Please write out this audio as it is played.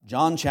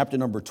John chapter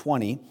number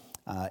 20,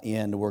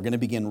 and we're going to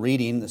begin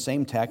reading the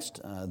same text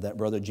that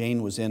Brother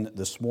Jane was in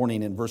this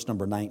morning in verse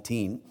number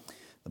 19.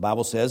 The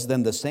Bible says,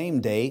 "Then the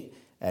same day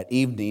at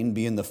evening,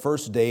 being the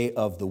first day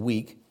of the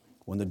week,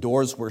 when the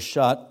doors were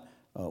shut,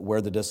 where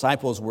the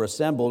disciples were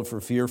assembled for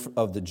fear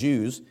of the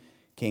Jews,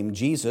 came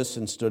Jesus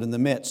and stood in the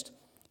midst,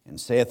 and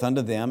saith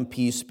unto them,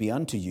 Peace be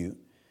unto you.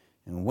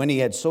 And when he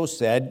had so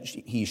said,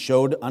 he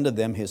showed unto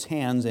them his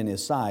hands and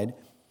his side.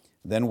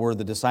 Then were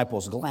the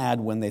disciples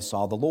glad when they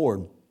saw the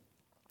Lord.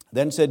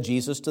 Then said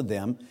Jesus to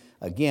them,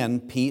 Again,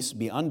 peace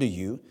be unto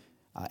you.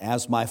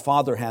 As my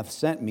Father hath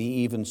sent me,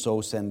 even so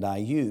send I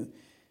you.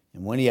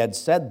 And when he had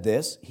said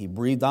this, he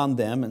breathed on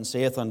them, and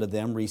saith unto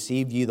them,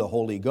 Receive ye the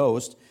Holy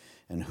Ghost,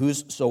 and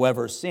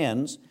whosoever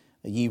sins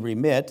ye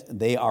remit,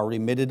 they are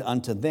remitted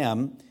unto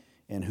them,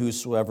 and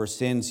whosoever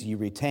sins ye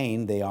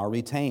retain, they are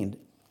retained.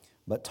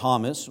 But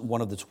Thomas, one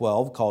of the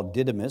 12, called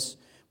Didymus,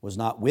 was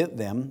not with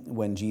them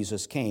when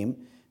Jesus came.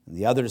 And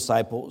the other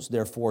disciples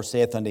therefore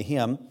saith unto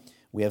him,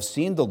 We have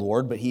seen the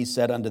Lord. But he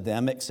said unto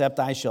them, Except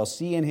I shall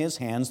see in his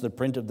hands the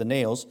print of the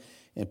nails,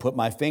 and put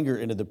my finger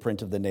into the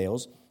print of the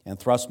nails, and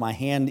thrust my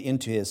hand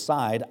into his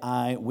side,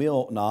 I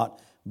will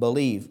not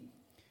believe.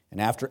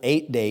 And after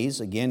 8 days,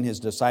 again his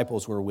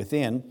disciples were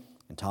within,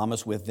 and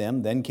Thomas with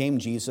them. Then came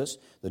Jesus,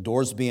 the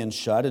doors being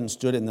shut, and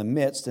stood in the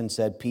midst, and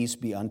said, Peace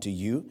be unto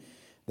you.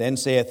 Then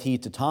saith he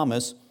to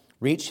Thomas,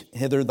 Reach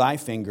hither thy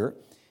finger,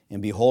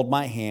 and behold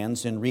my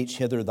hands, and reach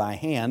hither thy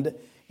hand,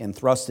 and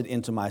thrust it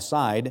into my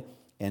side,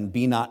 and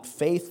be not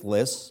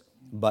faithless,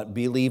 but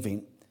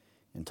believing.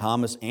 And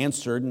Thomas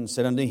answered and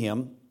said unto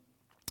him,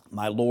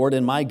 My Lord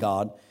and my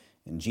God.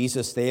 And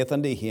Jesus saith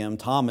unto him,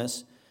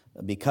 Thomas,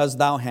 because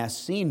thou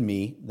hast seen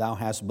me, thou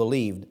hast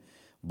believed.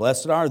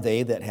 Blessed are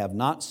they that have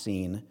not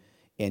seen,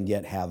 and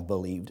yet have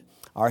believed.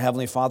 Our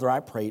Heavenly Father,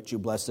 I pray that you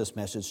bless this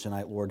message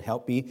tonight, Lord.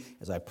 Help me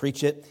as I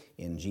preach it.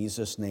 In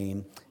Jesus'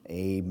 name,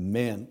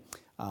 amen.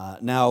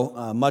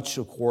 Now, much,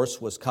 of course,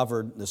 was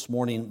covered this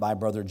morning by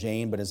Brother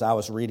Jane, but as I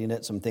was reading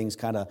it, some things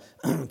kind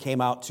of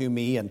came out to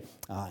me, and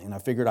I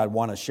figured I'd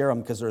want to share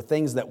them because there are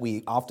things that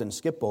we often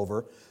skip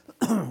over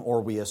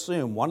or we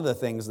assume. One of the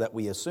things that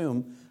we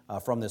assume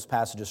from this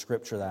passage of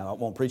Scripture that I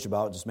won't preach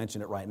about, I'll just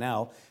mention it right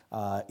now,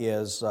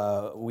 is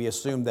we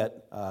assume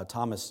that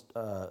Thomas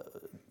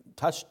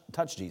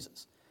touched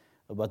Jesus.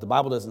 But the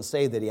Bible doesn't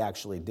say that he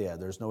actually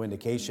did. There's no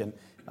indication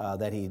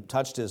that he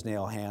touched his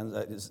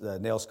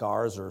nail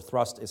scars or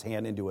thrust his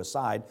hand into his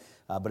side,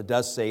 but it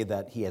does say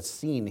that he had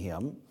seen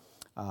him.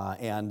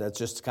 And that's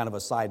just kind of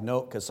a side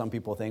note because some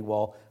people think,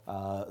 well,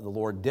 the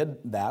Lord did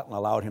that and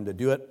allowed him to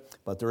do it,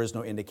 but there is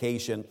no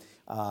indication.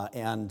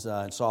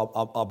 So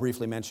I'll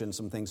briefly mention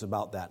some things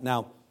about that.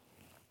 Now,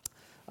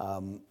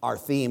 our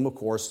theme, of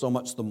course, so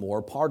much the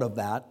more, part of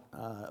that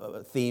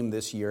theme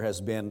this year has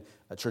been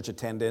church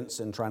attendance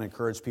and trying to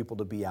encourage people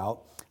to be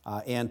out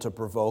and to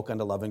provoke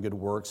unto love and good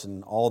works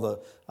and all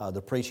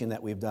the preaching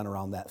that we've done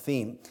around that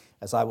theme.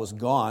 As I was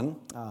gone,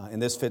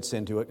 and this fits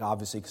into it,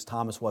 obviously, because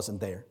Thomas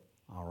wasn't there,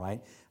 all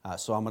right?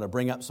 So I'm going to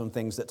bring up some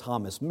things that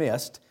Thomas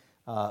missed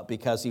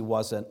because he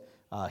wasn't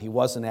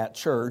at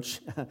church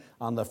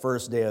on the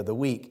first day of the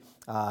week.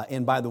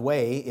 And by the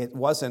way,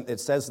 it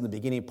says in the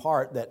beginning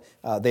part that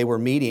they were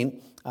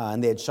meeting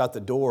and they had shut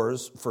the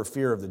doors for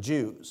fear of the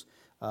Jews.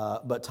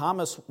 But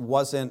Thomas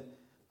wasn't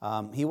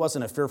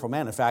a fearful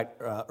man. In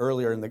fact,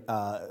 earlier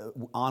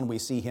we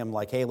see him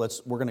like, hey, we're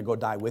going to go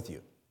die with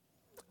you.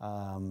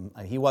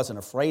 He wasn't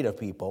afraid of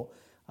people.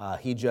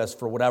 He just,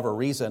 for whatever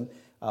reason,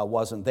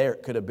 wasn't there.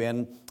 It could have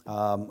been,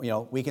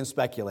 we can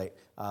speculate.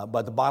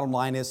 But the bottom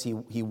line is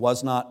he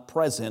was not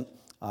present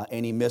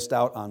and he missed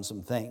out on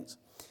some things.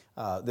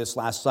 This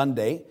last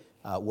Sunday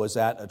was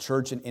at a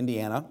church in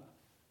Indiana.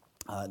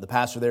 The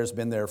pastor there has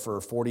been there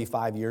for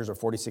 45 years or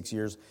 46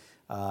 years,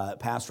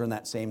 pastor in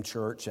that same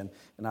church. And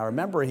I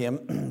remember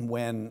him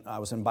when I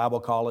was in Bible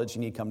college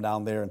and he'd come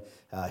down there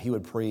and he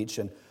would preach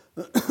and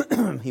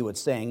he would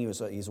sing.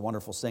 He's a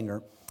wonderful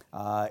singer.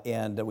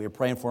 And we were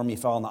praying for him. He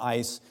fell on the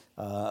ice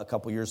a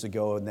couple years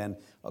ago and then,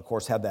 of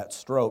course, had that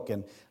stroke.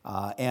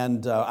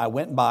 And I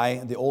went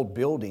by the old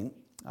building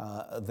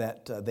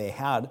that they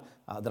had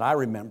that I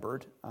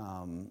remembered.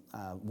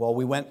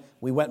 We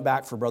went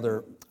back for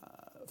Brother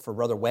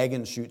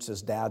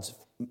Wagenschutz' dad's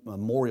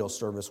memorial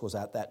service was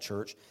at that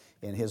church,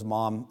 and his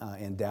mom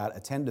and dad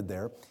attended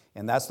there.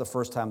 And that's the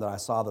first time that I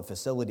saw the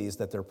facilities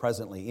that they're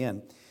presently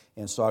in.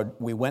 And so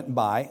we went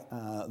by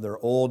their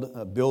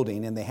old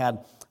building, and they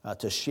had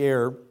to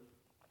share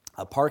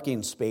a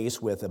parking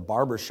space with a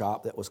barber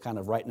shop that was kind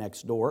of right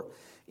next door.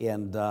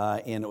 And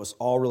it was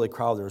all really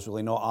crowded. There was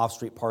really no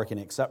off-street parking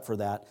except for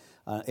that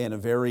in a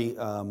very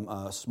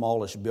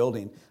smallish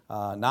building,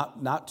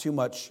 not too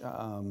much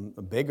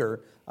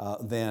bigger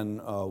than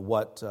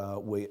what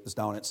was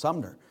down at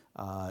Sumner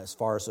as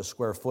far as the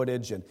square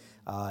footage. And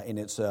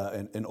it's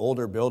an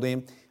older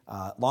building.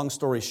 Long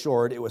story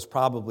short, it was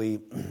probably,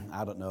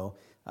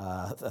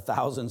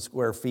 1,000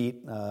 square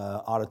feet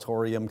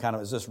auditorium, kind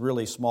of, it's just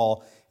really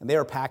small. And they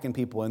were packing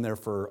people in there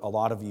for a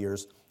lot of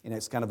years. And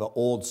it's kind of an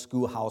old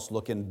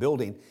schoolhouse-looking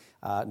building.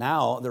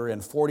 Now they're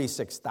in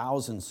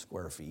 46,000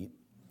 square feet.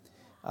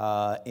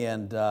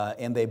 And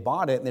they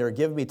bought it, and they were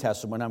giving me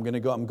testimony.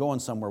 I'm going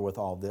somewhere with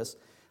all of this.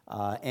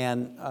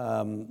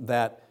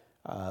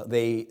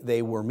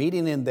 They were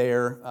meeting in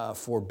there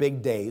for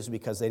big days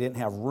because they didn't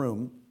have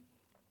room.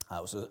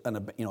 It was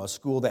a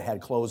school that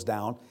had closed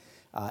down,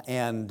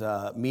 and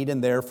meet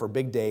in there for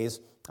big days.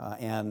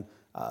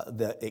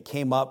 It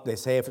came up. They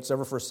say if it's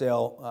ever for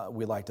sale,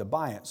 we'd like to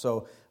buy it.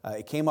 So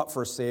it came up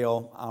for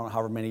sale. I don't know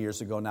however many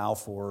years ago now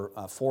for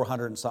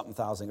 $400 and something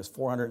thousand. It was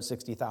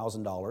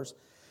 $460,000,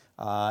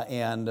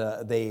 and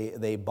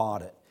they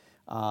bought it.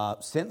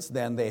 Since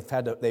then,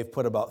 they've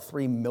put about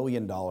 $3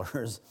 million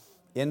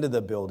into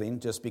the building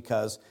just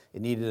because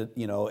it needed,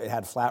 it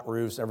had flat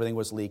roofs, everything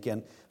was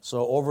leaking.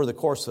 So over the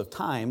course of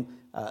time,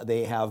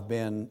 they have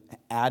been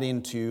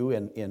adding to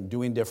and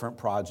doing different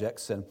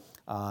projects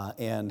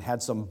and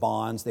had some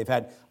bonds. They've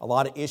had a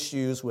lot of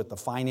issues with the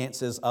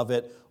finances of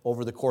it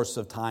over the course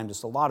of time,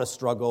 just a lot of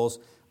struggles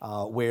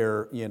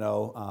where,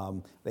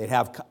 they'd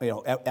have,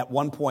 at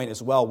one point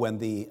as well when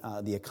the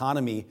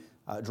economy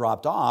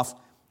dropped off,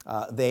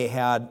 they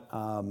had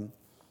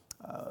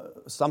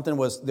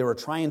they were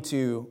trying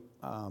to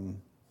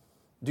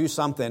do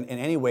something, and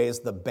anyways,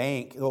 the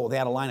bank, they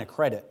had a line of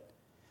credit.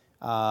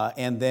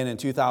 And then in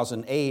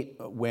 2008,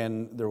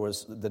 when there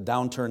was the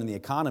downturn in the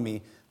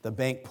economy, the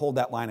bank pulled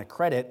that line of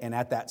credit, and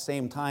at that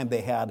same time, they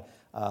had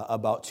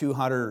about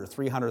 $200,000 or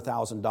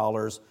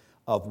 $300,000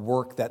 of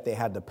work that they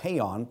had to pay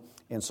on,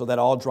 and so that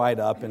all dried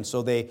up, and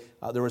so there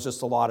was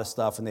just a lot of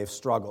stuff, and they've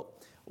struggled.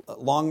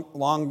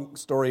 Long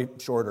story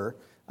shorter,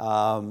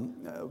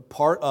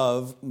 part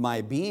of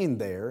my being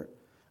there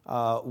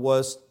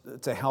was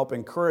to help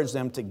encourage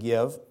them to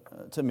give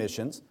to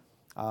missions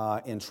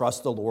and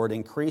trust the Lord,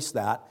 increase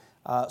that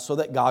so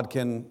that God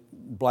can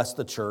bless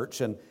the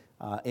church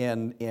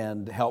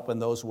and help in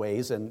those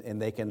ways,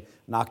 and they can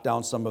knock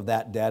down some of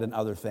that debt and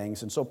other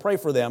things. And so pray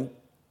for them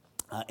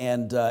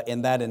and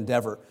in that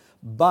endeavor.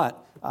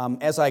 But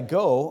as I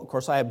go, of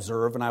course, I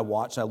observe and I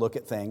watch, I look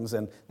at things,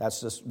 and that's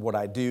just what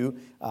I do.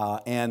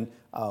 And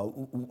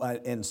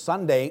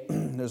Sunday,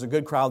 there's a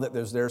good crowd that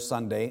was there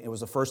Sunday. It was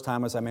the first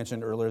time, as I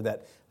mentioned earlier,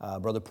 that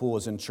Brother Poole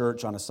was in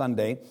church on a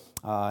Sunday,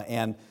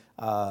 and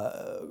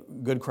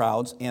good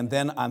crowds. And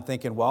then I'm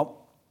thinking,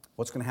 well,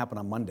 what's going to happen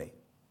on Monday?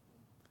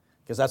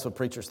 Because that's what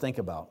preachers think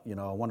about.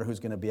 I wonder who's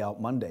going to be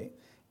out Monday.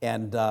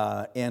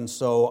 And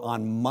so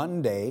on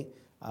Monday,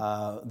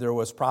 there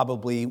was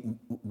probably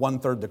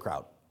 1/3 the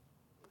crowd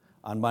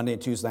on Monday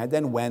and Tuesday night.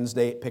 Then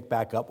Wednesday, it picked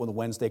back up when the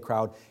Wednesday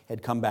crowd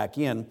had come back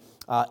in.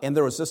 And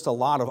there was just a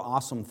lot of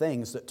awesome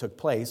things that took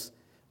place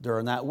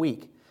during that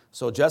week.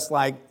 So just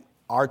like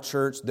our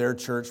church, their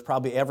church,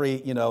 probably every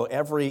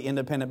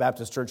independent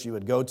Baptist church you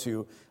would go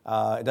to,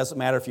 it doesn't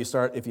matter if you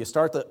start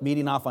the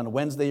meeting off on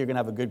Wednesday, you're going to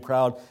have a good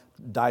crowd.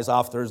 Dies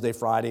off Thursday,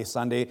 Friday,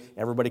 Sunday,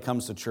 everybody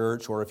comes to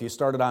church. Or if you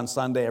started on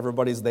Sunday,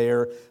 everybody's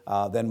there.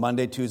 Then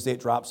Monday, Tuesday, it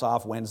drops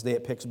off. Wednesday,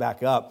 it picks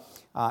back up.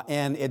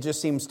 And it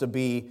just seems to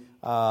be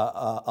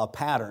a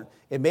pattern.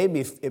 It made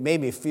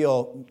me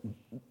feel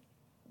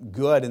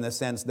good in the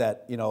sense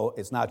that,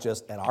 it's not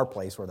just at our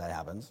place where that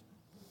happens.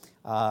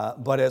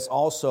 But it's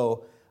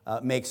also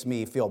makes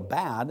me feel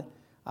bad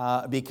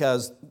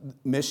because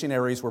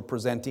missionaries were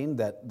presenting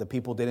that the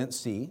people didn't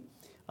see.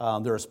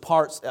 There's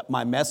parts,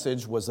 my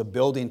message was a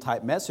building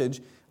type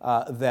message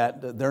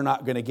that they're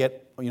not going to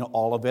get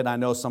all of it. I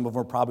know some of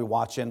them are probably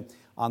watching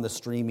on the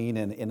streaming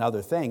and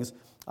other things.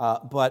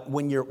 But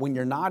when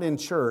you're not in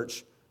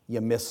church,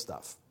 you miss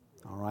stuff.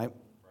 All right?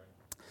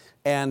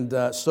 And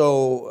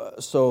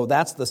so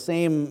that's the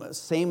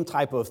same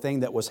type of thing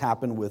that was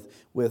happened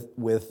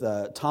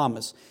with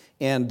Thomas.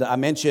 And I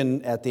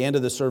mentioned at the end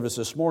of the service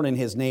this morning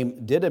his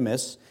name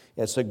Didymus.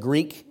 It's a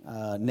Greek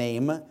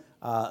name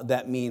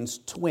that means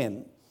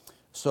twin.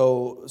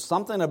 So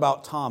something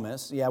about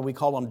Thomas, we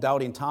call him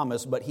Doubting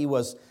Thomas, but he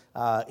was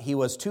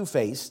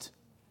two-faced.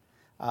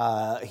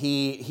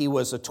 He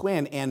was a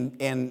twin,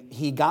 and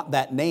he got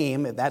that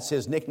name, that's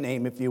his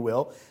nickname, if you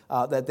will,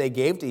 that they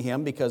gave to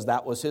him because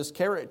that was his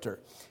character.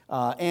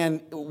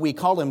 And we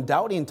call him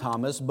Doubting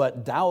Thomas,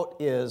 but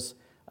doubting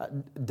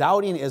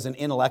is an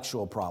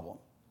intellectual problem.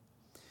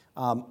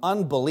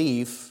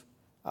 Unbelief,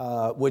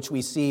 which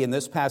we see in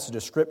this passage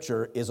of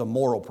Scripture, is a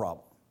moral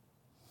problem.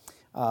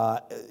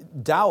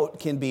 Doubt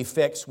can be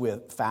fixed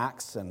with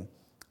facts and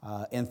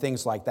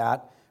things like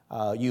that.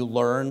 You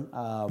learn,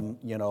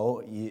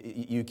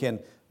 you can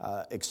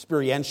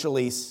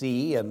experientially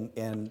see,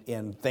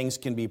 and things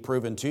can be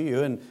proven to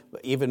you, and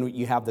even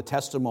you have the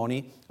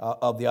testimony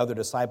of the other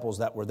disciples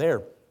that were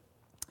there.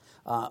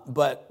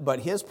 But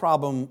his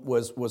problem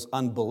was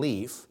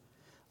unbelief.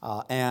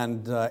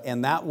 And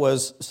that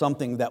was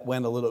something that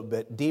went a little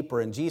bit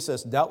deeper, and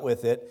Jesus dealt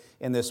with it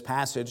in this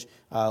passage,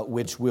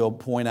 which we'll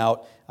point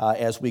out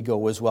as we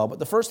go as well. But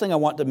the first thing I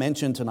want to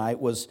mention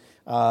tonight was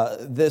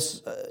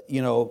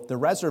the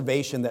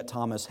reservation that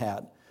Thomas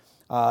had,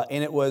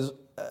 and it was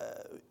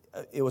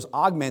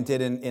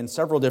augmented in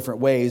several different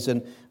ways,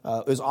 and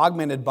it was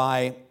augmented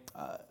by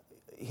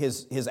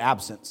his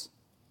absence.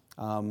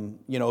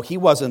 He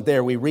wasn't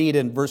there. We read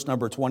in verse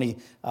number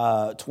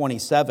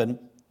 27,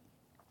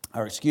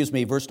 or excuse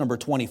me, verse number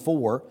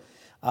 24,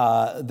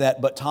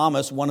 but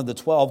Thomas, one of the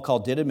 12,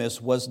 called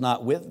Didymus, was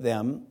not with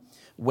them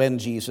when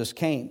Jesus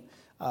came.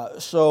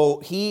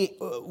 So he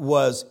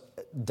was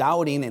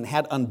doubting and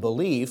had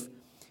unbelief,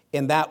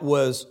 and that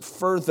was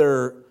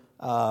further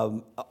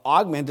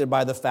augmented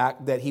by the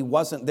fact that he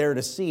wasn't there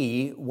to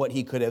see what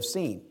he could have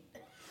seen.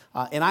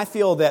 And I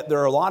feel that there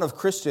are a lot of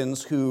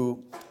Christians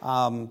who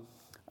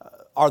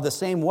are the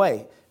same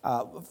way.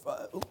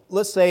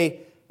 Let's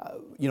say,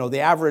 the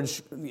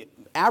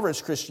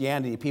average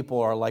Christianity,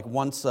 people are like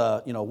once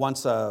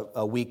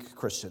a week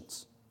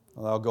Christians.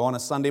 They'll go on a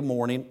Sunday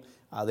morning.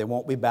 They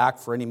won't be back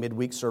for any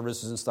midweek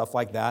services and stuff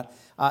like that.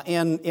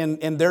 And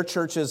in their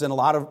churches, in a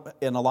lot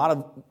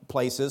of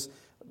places,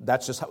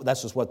 that's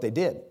just what they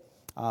did.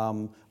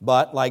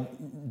 But like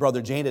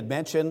Brother Jane had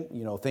mentioned,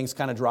 things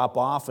kind of drop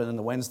off, and then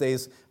the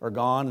Wednesdays are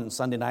gone, and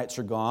Sunday nights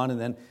are gone, and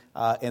then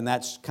and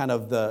that's kind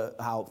of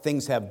how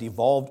things have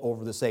devolved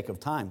over the sake of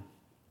time.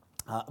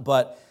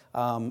 But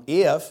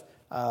if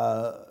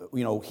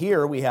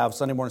here we have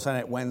Sunday morning,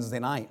 Sunday night, Wednesday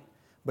night,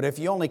 but if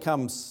you only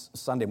come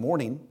Sunday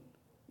morning,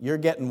 you're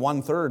getting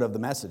 1/3 of the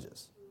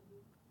messages.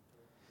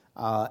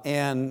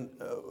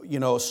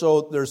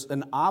 So there's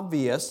an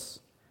obvious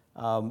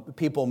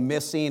people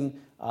missing,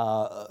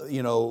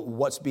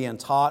 what's being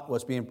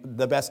taught,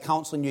 the best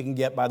counseling you can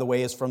get, by the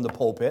way, is from the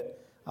pulpit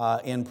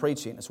in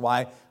preaching. It's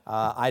why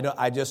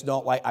I just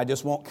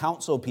won't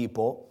counsel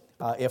people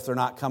if they're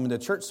not coming to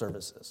church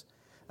services.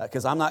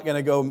 Because I'm not going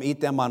to go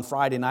meet them on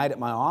Friday night at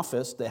my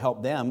office to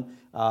help them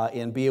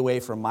and be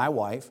away from my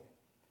wife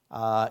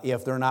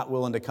if they're not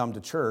willing to come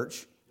to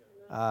church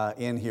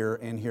in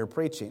here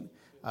preaching.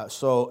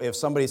 So if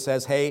somebody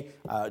says, hey,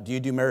 do you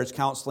do marriage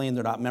counseling?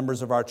 They're not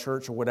members of our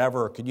church or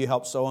whatever. Or could you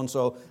help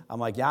so-and-so? I'm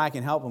like, yeah, I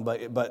can help them.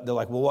 But they're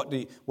like, well,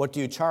 what do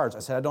you charge? I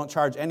said, I don't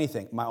charge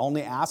anything. My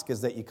only ask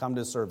is that you come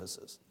to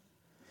services.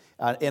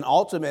 And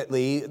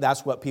ultimately,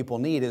 that's what people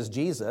need is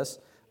Jesus.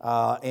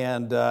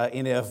 And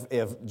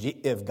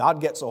if God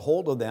gets a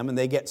hold of them and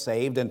they get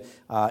saved and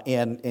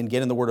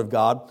get in the Word of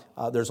God,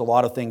 there's a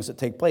lot of things that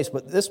take place.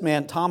 But this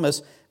man,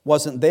 Thomas,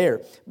 wasn't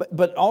there.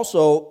 But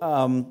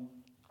also,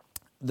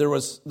 there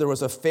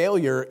was a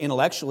failure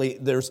intellectually.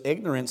 There's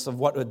ignorance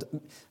of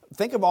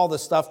think of all the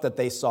stuff that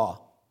they saw,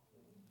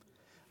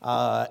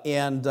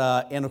 and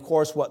of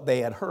course what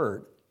they had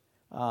heard,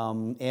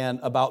 and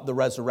about the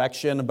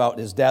resurrection, about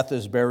his death,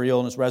 his burial,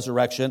 and his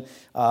resurrection,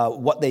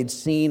 what they'd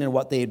seen and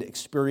what they'd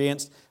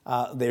experienced.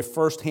 They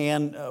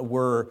firsthand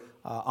were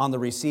on the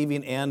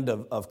receiving end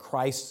of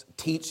Christ's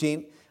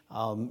teaching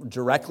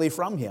directly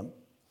from him,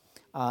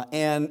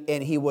 and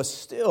he was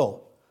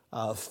still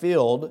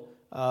filled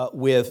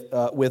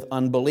with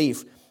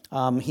unbelief.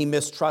 He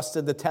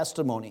mistrusted the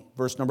testimony.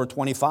 Verse number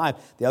 25,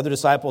 the other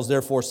disciples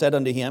therefore said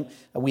unto him,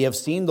 we have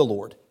seen the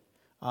Lord.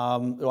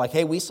 They're like,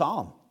 hey, we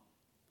saw him.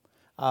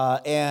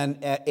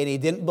 And he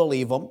didn't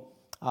believe them.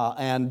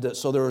 And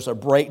so there was a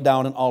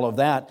breakdown in all of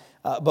that.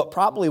 But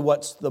probably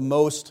what's the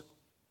most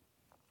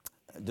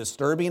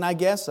disturbing, I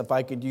guess, if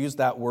I could use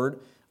that word,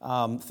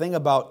 thing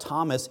about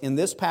Thomas in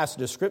this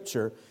passage of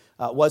Scripture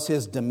was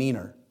his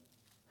demeanor.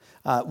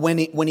 When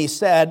he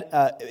said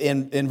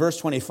in verse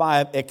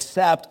 25,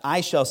 except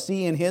I shall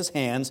see in his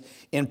hands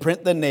and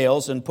print the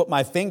nails and put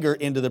my finger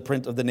into the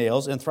print of the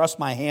nails and thrust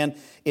my hand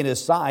in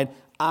his side,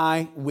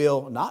 I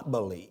will not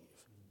believe.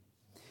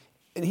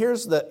 And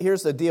here's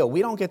the deal.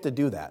 We don't get to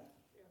do that.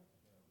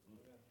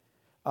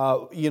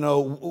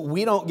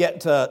 We don't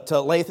get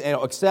to lay,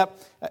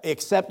 except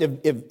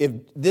if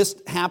this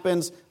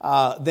happens,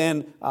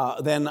 then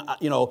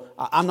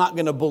I'm not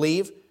going to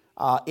believe.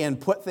 And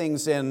put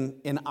things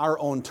in our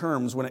own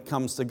terms when it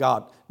comes to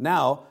God.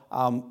 Now,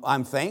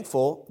 I'm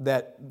thankful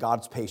that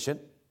God's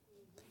patient.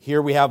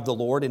 Here we have the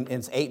Lord, and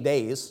it's 8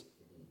 days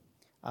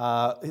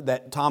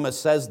that Thomas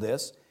says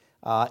this.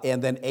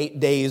 And then 8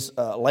 days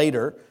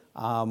later,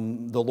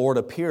 the Lord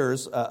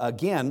appears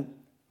again.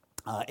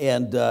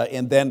 And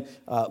then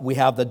we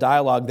have the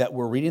dialogue that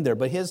we're reading there.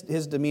 But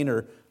his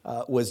demeanor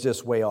was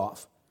just way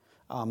off.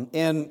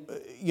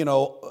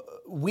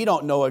 We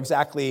don't know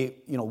exactly,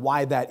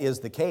 why that is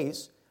the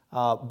case,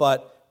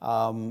 but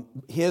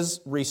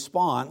his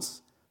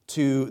response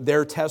to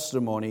their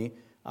testimony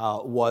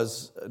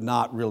was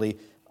not really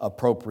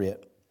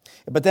appropriate.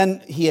 But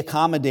then he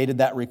accommodated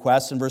that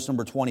request in verse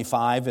number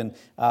 25 and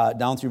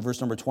down through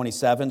verse number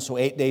 27. So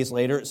 8 days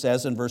later, it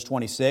says in verse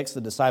 26,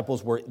 the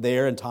disciples were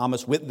there and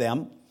Thomas with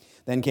them.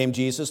 Then came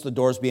Jesus, the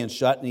doors being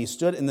shut, and he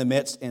stood in the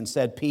midst and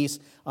said, peace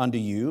unto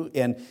you.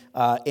 And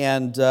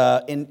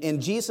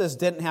Jesus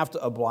didn't have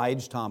to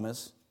oblige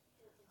Thomas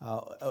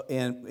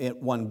in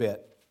one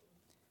bit,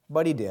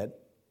 but he did.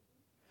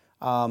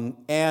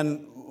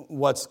 And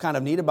what's kind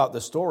of neat about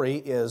the story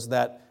is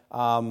that,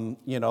 the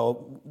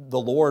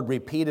Lord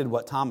repeated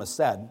what Thomas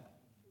said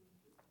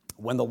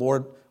when the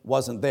Lord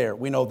wasn't there.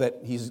 We know that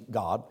he's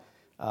God,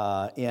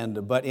 but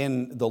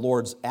in the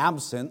Lord's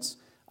absence,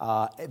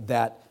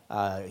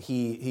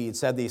 he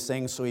said these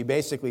things, so he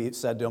basically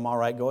said to him, all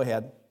right, go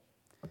ahead.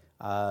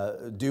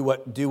 do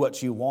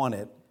what you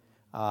wanted.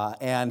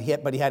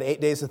 But he had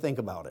 8 days to think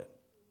about it.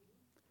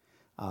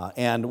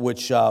 And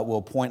which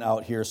we'll point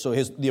out here. So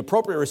the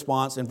appropriate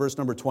response in verse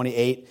number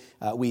 28,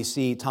 we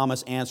see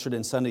Thomas answered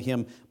and said to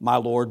him, "My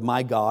Lord,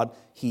 my God."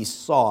 He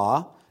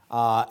saw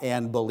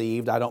and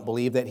believed. I don't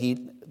believe that he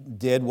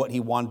did what he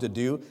wanted to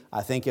do.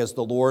 I think as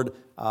the Lord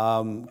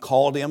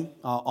called him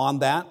on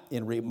that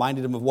and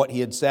reminded him of what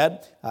he had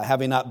said,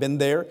 having not been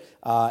there,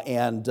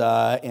 and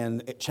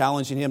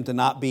challenging him to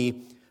not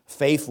be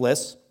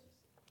faithless,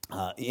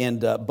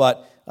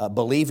 but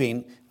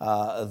believing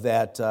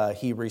that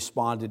he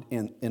responded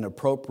in an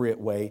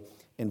appropriate way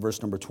in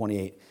verse number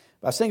 28.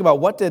 I was thinking about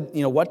what did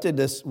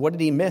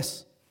he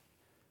miss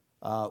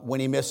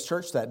when he missed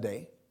church that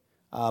day?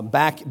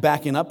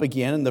 Backing up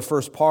again in the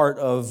first part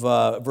of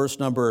verse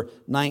number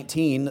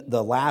 19,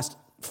 the last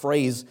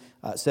phrase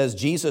says,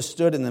 "Jesus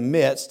stood in the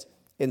midst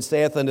and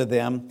saith unto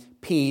them,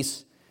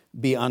 Peace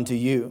be unto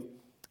you."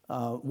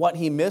 What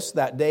he missed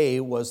that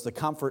day was the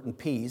comfort and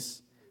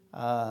peace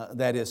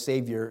that his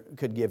Savior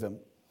could give him,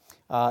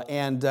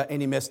 and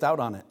he missed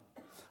out on it.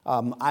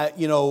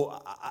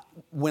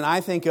 When I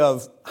think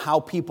of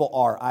how people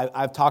are,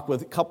 I've talked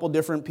with a couple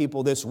different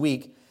people this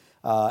week,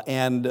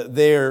 and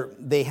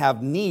they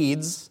have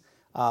needs.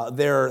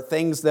 There are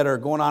things that are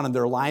going on in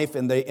their life,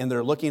 and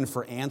they're looking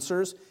for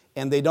answers,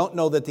 and they don't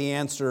know that the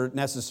answer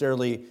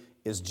necessarily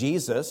is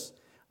Jesus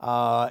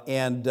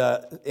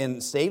in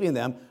saving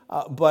them,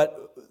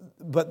 but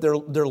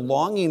they're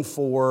longing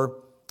for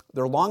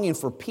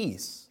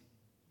peace.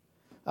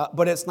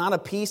 But it's not a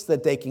peace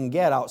that they can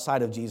get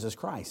outside of Jesus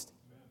Christ.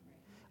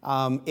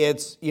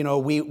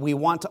 We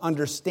want to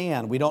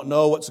understand. We don't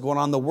know what's going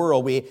on in the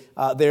world.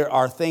 There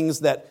are things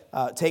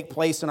that take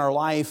place in our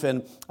life,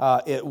 and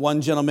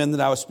one gentleman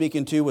that I was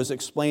speaking to was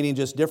explaining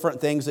just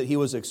different things that he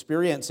was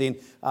experiencing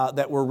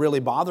that were really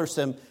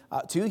bothersome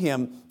to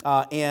him,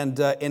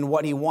 and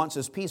what he wants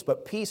is peace.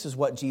 But peace is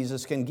what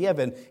Jesus can give.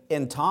 And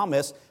in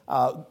Thomas,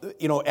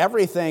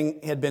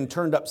 everything had been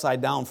turned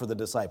upside down for the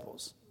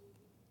disciples.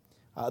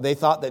 They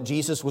thought that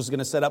Jesus was going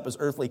to set up his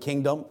earthly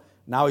kingdom.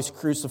 Now he's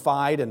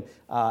crucified, and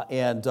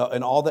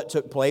all that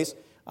took place,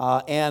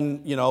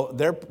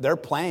 their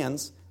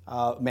plans.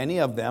 Many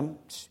of them,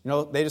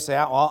 they just say,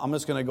 "Well, I'm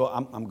just going to go.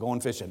 I'm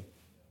going fishing."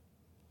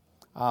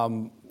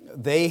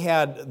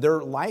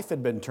 Their life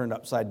had been turned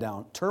upside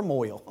down.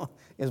 Turmoil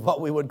is what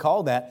we would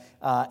call that,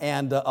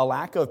 and a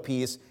lack of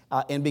peace.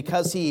 And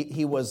because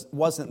he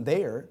wasn't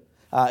there,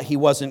 he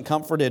wasn't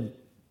comforted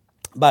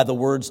by the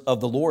words of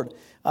the Lord.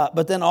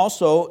 But then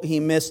also he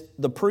missed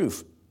the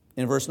proof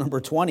in verse number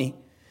 20.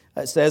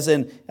 It says,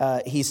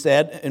 he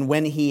said, "And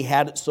when he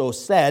had so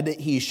said,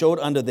 he showed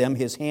unto them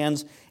his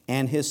hands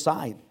and his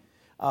side."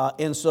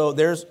 And so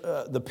there's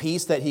the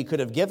peace that he could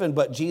have given,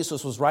 but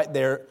Jesus was right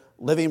there,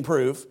 living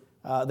proof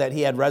that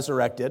he had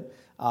resurrected,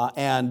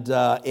 and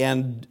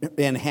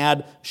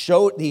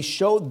he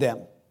showed them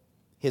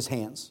his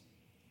hands.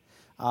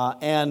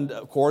 And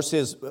of course,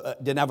 his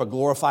didn't have a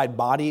glorified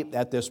body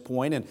at this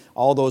point, and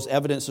all those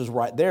evidences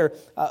right there.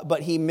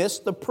 But he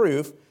missed the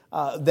proof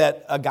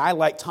that a guy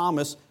like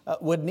Thomas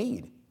would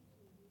need.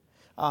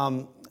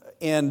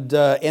 And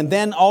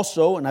then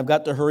also, and I've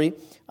got to hurry,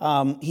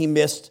 he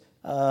missed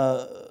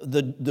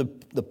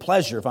the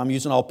pleasure, if I'm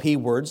using all P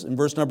words, in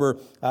verse number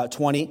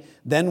 20.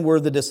 "Then were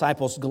the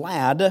disciples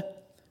glad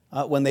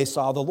when they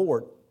saw the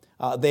Lord."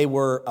 They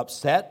were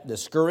upset,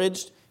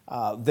 discouraged.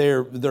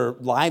 Their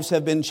lives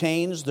have been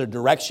changed. Their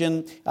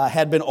direction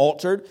had been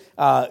altered.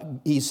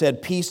 He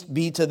said, "Peace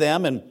be to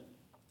them,"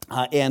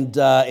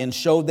 and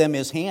showed them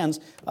his hands,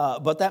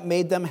 but that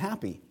made them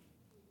happy.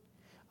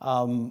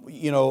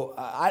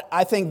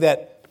 I think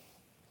that,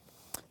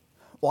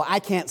 well, I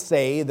can't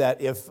say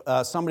that if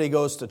somebody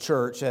goes to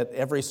church at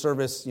every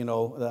service,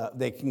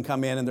 they can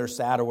come in and they're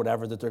sad or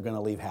whatever, that they're going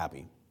to leave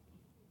happy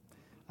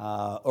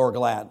or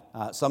glad.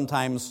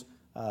 Sometimes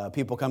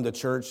people come to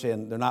church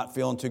and they're not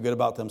feeling too good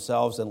about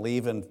themselves and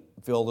leave and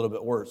feel a little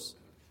bit worse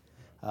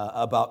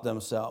about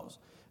themselves.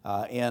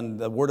 And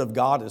the Word of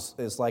God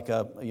is like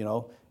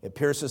it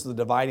pierces the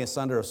dividing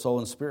asunder of soul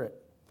and spirit.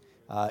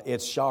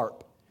 It's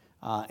sharp.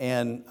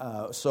 And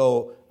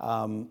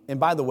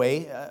by the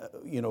way,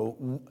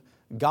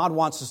 God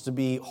wants us to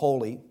be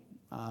holy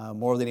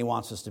more than He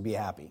wants us to be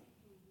happy.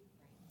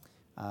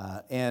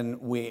 And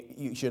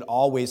you should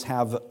always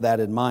have that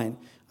in mind.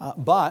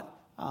 At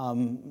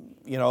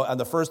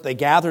the first they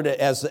gathered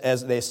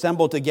as they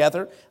assembled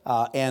together,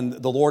 and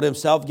the Lord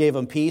Himself gave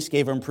them peace,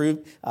 gave them proof,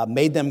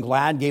 made them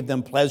glad, gave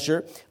them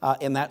pleasure,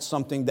 and that's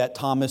something that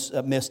Thomas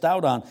missed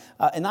out on.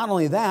 And not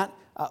only that,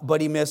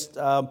 but he missed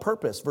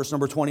purpose. Verse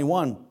number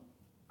 21.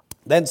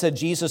 "Then said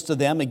Jesus to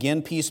them,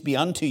 again, Peace be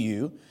unto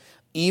you,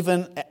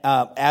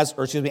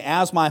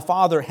 as my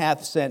Father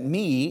hath sent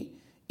me,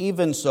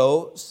 even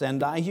so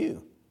send I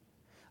you."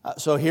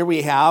 So here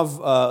we have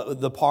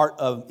the part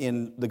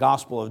in the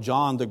Gospel of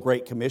John, the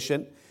Great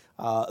Commission.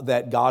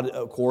 that God,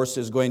 of course,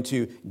 is going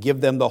to give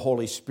them the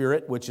Holy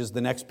Spirit, which is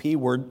the next P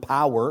word,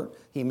 power.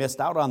 He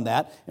missed out on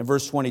that. In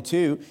verse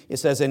 22, it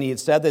says, and he had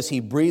said this, he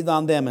breathed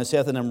on them and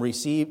saith unto them,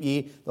 receive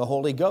ye the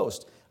Holy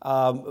Ghost.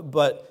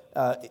 But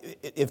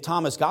if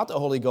Thomas got the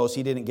Holy Ghost,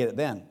 he didn't get it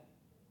then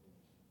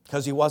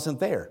because he wasn't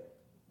there.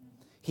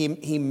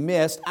 He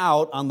missed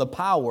out on the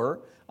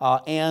power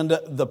and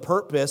the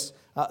purpose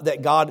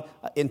that God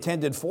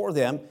intended for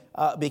them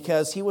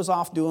because he was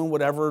off doing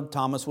whatever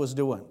Thomas was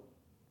doing.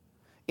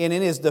 And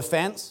in his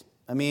defense,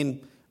 I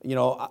mean,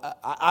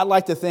 I'd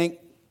like to think,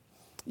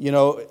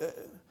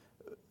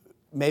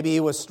 maybe he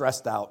was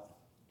stressed out.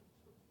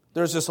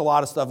 There's just a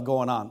lot of stuff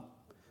going on.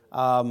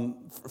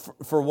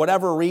 For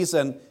whatever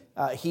reason,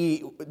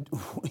 he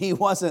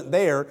wasn't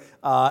there,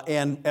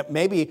 and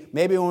maybe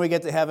when we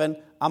get to heaven,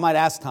 I might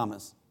ask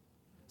Thomas.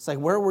 It's like,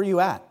 where were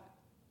you at?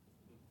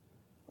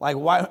 Like,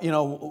 why?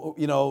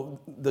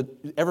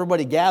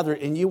 Everybody gathered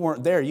and you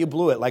weren't there. You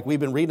blew it. Like we've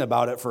been reading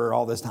about it for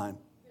all this time.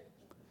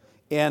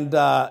 And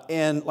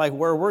like,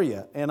 where were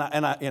you?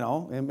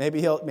 And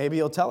maybe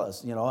he'll tell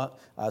us. I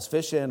was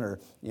fishing, or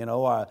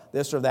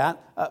this or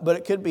that. But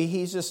it could be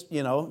he's just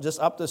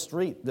up the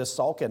street, just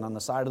sulking on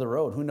the side of the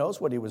road. Who knows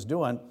what he was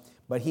doing?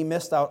 But he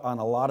missed out on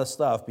a lot of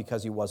stuff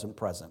because he wasn't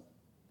present.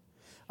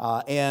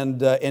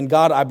 And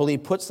God, I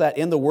believe, puts that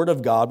in the Word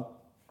of God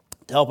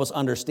to help us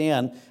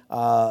understand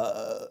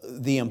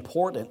the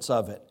importance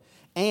of it.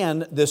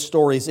 And this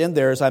story's in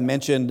there, as I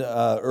mentioned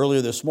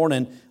earlier this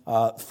morning,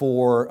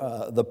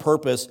 for the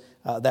purpose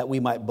that we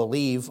might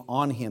believe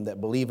on Him,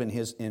 that believe in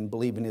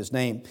His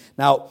name.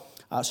 Now,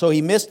 so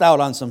he missed out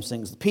on some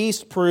things: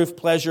 peace, proof,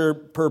 pleasure,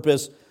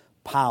 purpose,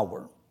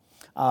 power.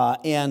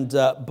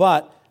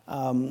 But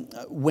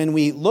when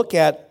we look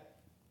at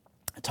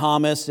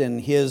Thomas and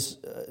his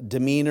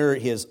demeanor,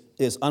 his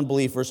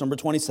unbelief, verse number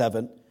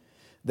 27.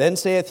 Then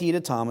saith he to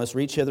Thomas,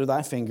 reach hither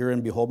thy finger,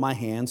 and behold my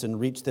hands, and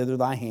reach thither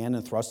thy hand,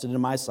 and thrust it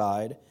in my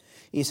side.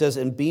 He says,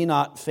 and be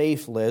not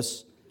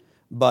faithless,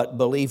 but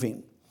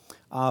believing.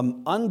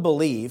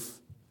 Unbelief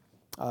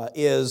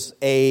is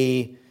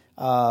it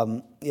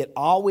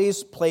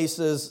always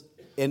places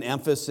an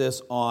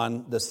emphasis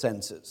on the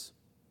senses.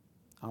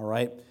 All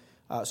right?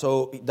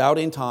 So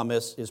doubting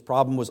Thomas, his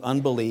problem was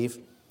unbelief.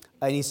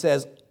 And he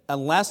says,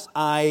 unless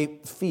I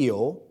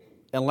feel,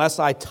 unless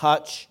I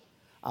touch,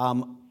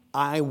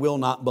 I will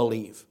not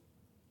believe.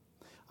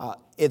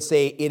 It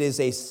is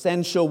a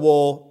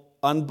sensual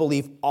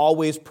unbelief.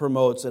 Always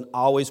promotes and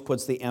always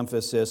puts the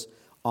emphasis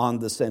on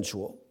the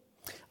sensual.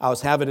 I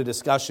was having a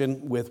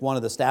discussion with one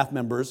of the staff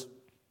members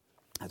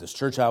at this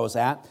church I was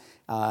at,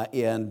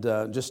 and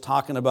just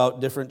talking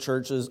about different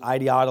churches,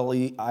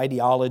 ideology,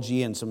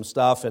 and some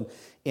stuff.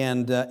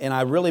 And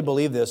I really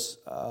believe this.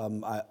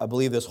 I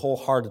believe this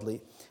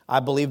wholeheartedly.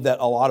 I believe that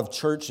a lot of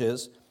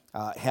churches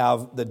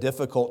have the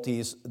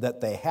difficulties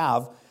that they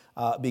have.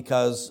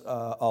 Because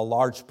a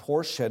large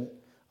portion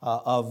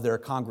of their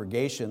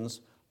congregations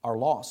are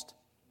lost.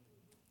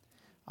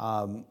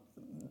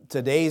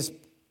 Today's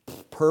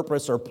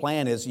purpose or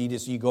plan is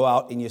you go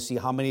out and you see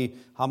how many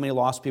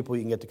lost people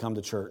you can get to come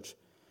to church.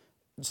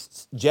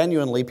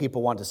 Genuinely,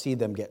 people want to see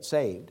them get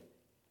saved.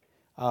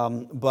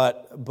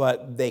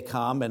 But they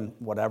come and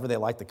whatever, they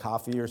like the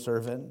coffee you're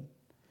serving.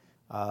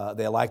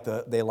 They like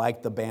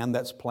the band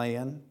that's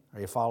playing.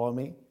 Are you following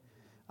me?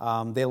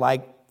 They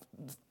like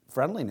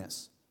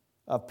friendliness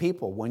of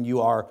people when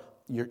you're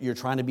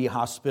trying to be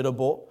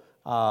hospitable,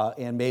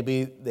 and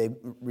maybe they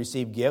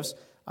receive gifts.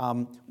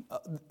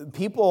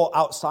 People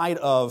outside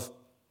of,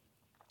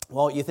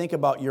 you think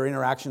about your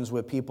interactions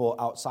with people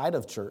outside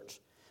of church.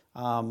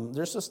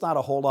 There's just not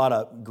a whole lot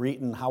of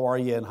greeting, how are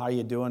you and how are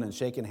you doing, and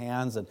shaking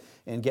hands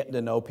and getting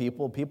to know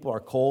people. People are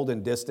cold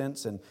and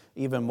distant, and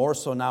even more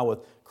so now with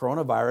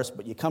coronavirus.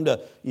 But you come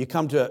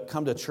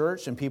to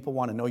church and people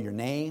want to know your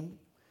name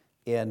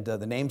and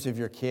the names of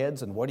your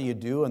kids and what do you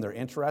do, and they're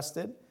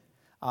interested.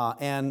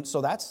 And so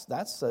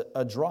that's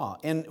a draw.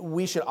 And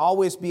we should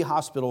always be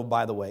hospitable,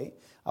 by the way.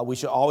 We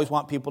should always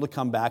want people to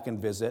come back and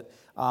visit.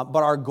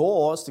 But our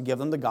goal is to give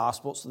them the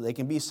gospel so they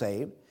can be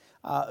saved,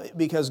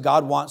 because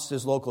God wants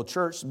His local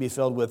church to be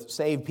filled with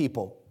saved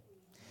people.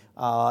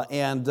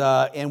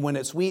 And when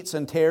it's wheats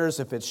and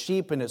tares, if it's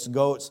sheep and it's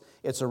goats,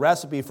 it's a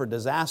recipe for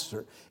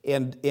disaster.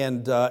 And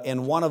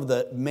one of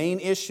the main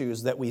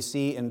issues that we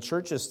see in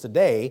churches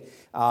today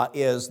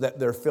is that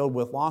they're filled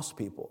with lost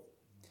people.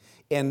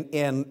 And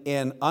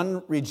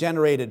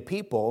unregenerated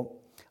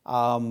people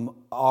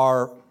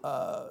are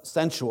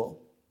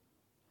sensual,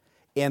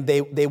 and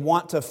they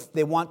want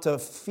to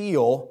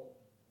feel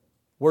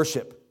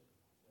worship.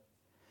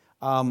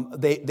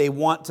 They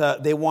want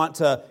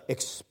to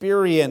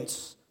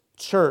experience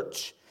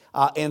church.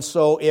 And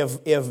so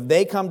if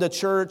they come to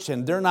church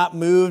and they're not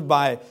moved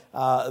by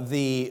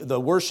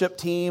the worship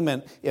team,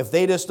 and if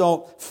they just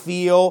don't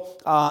feel,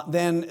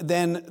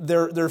 then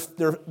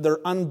their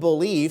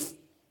unbelief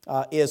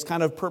is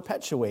kind of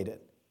perpetuated.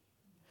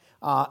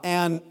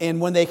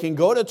 And when they can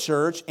go to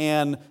church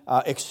and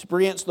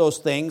experience those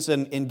things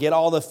and get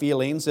all the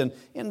feelings, and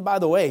by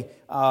the way,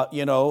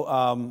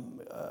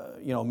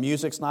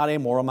 music's not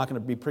amoral. I'm not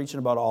going to be preaching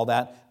about all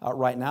that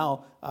right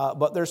now,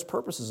 but there's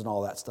purposes in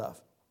all that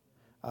stuff.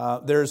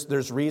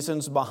 There's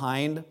reasons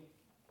behind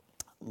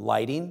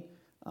lighting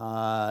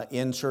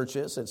in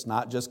churches. It's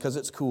not just because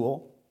it's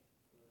cool.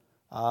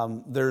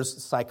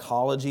 There's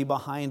psychology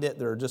behind it.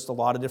 There are just a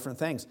lot of different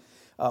things.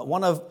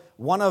 One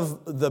of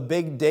the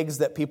big digs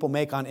that people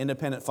make on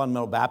independent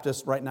fundamental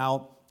Baptists right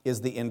now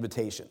is the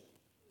invitation.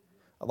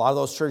 A lot of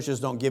those churches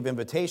don't give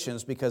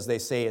invitations because they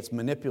say it's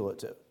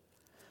manipulative.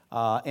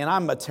 And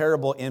I'm a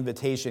terrible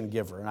invitation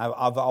giver, and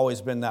I've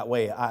always been that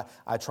way.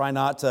 I try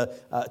not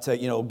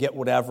to get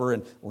whatever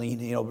and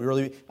lean,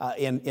 really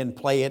and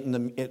play it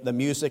in the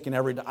music and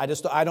everything.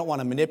 I don't want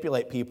to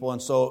manipulate people,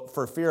 and so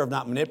for fear of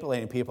not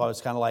manipulating people, I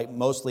was kind of like,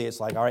 mostly it's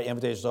like, all right,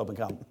 invitation's open,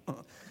 come,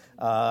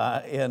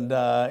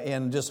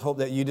 and just hope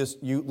that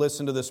you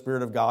listen to the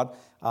Spirit of God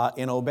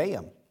and obey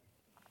Him.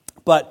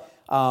 But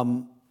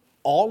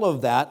all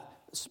of that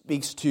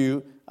speaks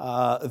to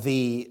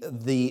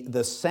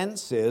the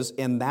senses,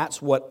 and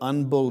that's what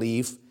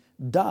unbelief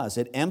does.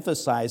 It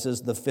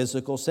emphasizes the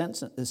physical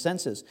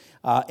senses,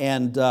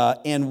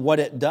 and what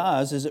it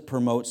does is it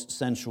promotes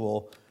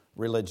sensual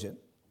religion.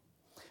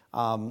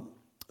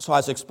 So I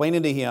was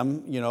explaining to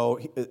him,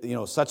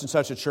 such and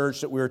such a church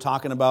that we were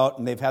talking about,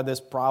 and they've had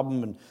this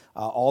problem and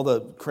all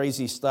the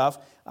crazy stuff,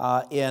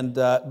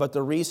 but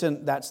the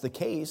reason that's the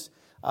case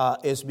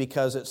is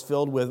because it's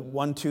filled with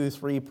 1, 2,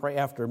 3, pray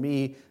after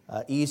me,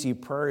 easy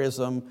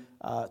prayerism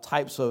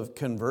types of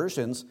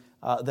conversions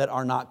that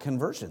are not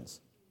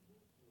conversions.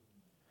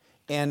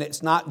 And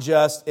it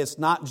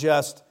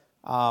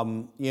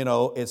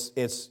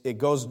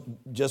goes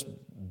just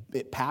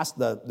past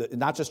the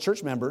not just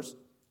church members,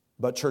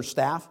 but church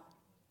staff,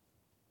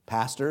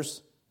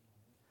 pastors,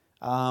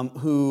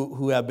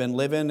 who have been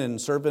living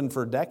and serving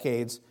for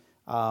decades,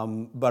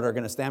 but are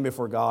going to stand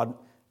before God.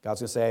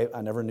 God's going to say,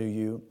 I never knew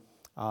you.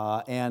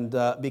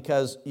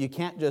 Because you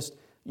can't just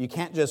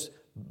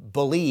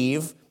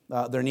believe,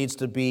 there needs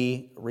to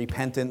be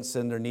repentance,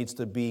 and there needs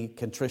to be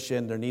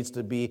contrition, there needs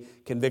to be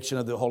conviction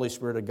of the Holy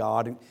Spirit of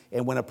God.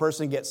 And when a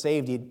person gets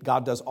saved,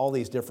 God does all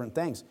these different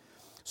things.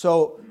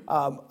 So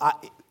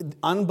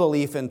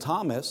unbelief in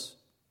Thomas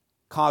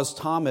caused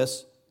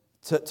Thomas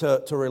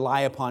to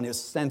rely upon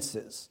his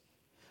senses.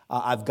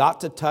 I've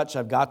got to touch,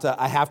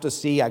 I have to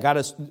see, I got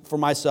to for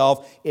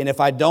myself, and if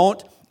I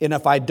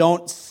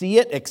don't see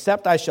it,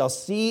 except I shall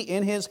see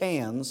in his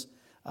hands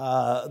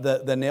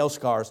the nail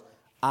scars,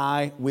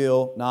 I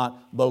will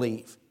not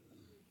believe.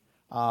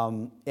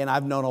 And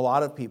I've known a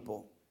lot of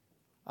people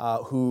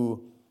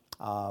who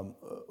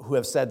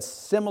have said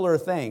similar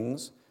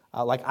things,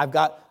 like I've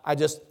got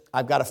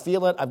to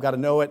feel it, I've got to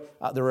know it.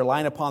 They're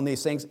relying upon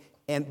these things.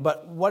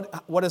 But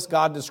what does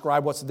God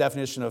describe? What's the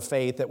definition of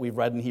faith that we've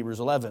read in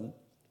Hebrews 11?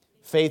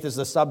 Faith is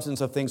the substance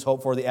of things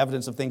hoped for, the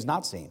evidence of things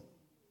not seen.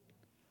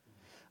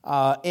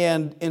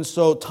 And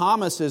so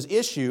Thomas's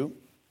issue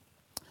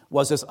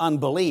was this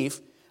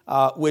unbelief,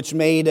 which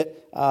made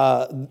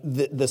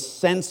the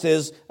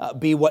senses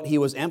be what he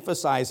was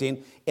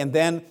emphasizing, and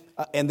then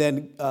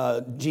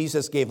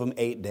Jesus gave him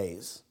 8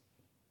 days.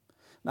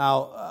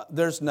 Now,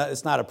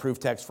 it's not a proof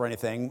text for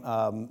anything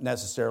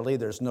necessarily.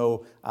 There's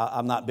no.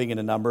 I'm not big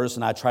into numbers,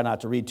 and I try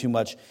not to read too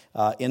much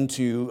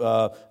into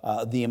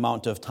the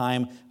amount of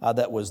time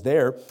that was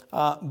there.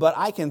 But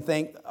I can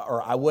think,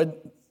 or I would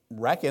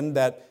reckon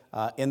that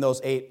in those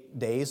 8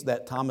 days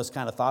that Thomas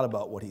kind of thought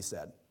about what he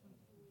said.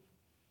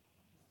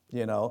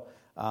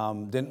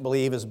 Didn't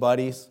believe his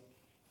buddies.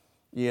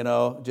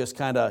 Just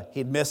kind of,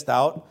 he'd missed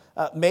out.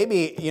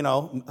 Maybe,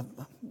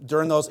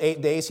 during those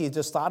 8 days he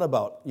just thought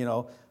about,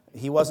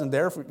 he wasn't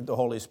there for the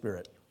Holy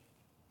Spirit.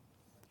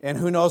 And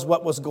who knows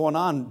what was going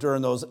on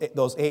during those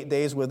 8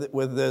 days with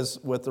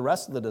the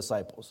rest of the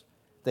disciples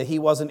that he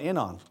wasn't in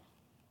on.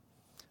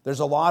 There's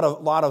a lot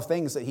of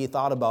things that he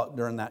thought about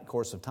during that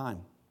course of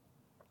time.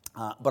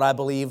 But I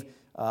believe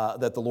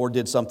that the Lord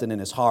did something in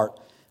his heart.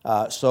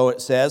 So it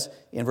says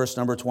in verse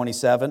number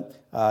 27,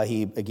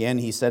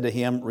 he said to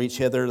him, reach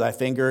hither thy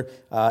finger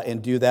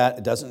and do that.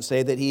 It doesn't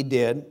say that he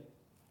did.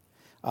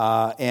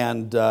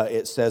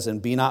 It says, and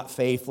be not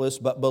faithless,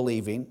 but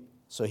believing.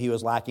 So he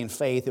was lacking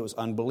faith. It was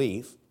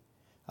unbelief,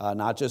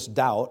 not just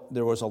doubt.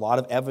 There was a lot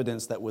of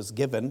evidence that was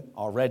given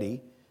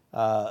already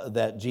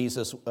that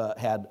Jesus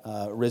had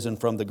risen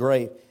from the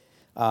grave.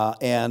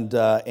 And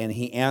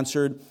he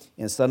answered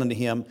and said unto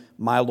him,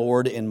 my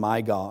Lord and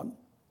my God.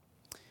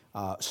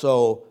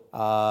 So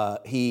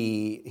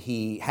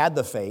he had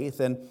the faith,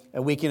 and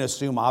we can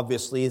assume,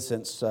 obviously,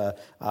 since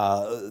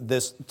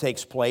this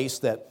takes place,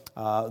 that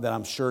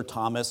I'm sure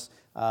Thomas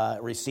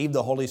received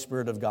the Holy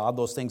Spirit of God.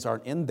 Those things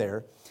aren't in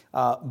there.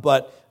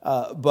 But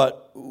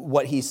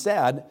what he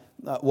said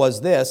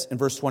was this, in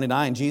verse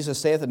 29, Jesus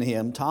saith unto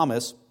him,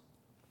 Thomas,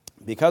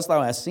 because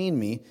thou hast seen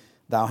me,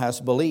 thou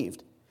hast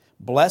believed.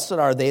 Blessed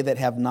are they that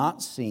have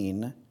not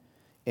seen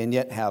and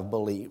yet have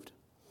believed.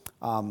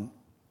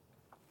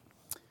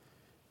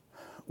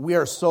 We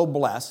are so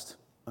blessed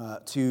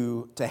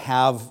to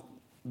have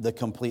the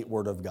complete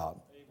Word of God.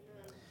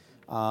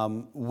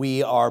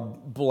 We are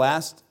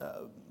blessed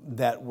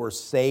that we're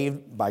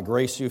saved by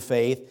grace through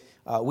faith.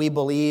 We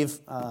believe,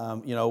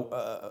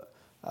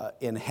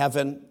 in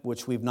heaven,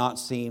 which we've not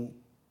seen.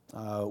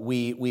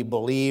 We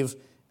believe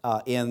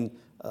in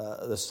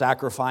the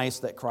sacrifice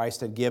that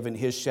Christ had given,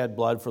 his shed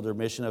blood for the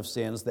remission of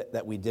sins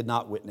that we did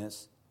not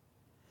witness.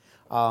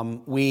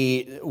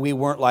 We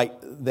weren't like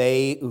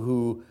they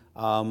who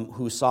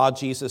saw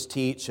Jesus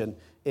teach and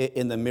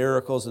in the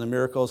miracles.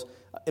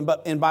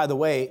 And by the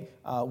way,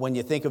 when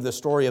you think of the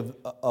story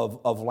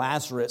of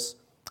Lazarus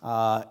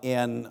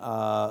and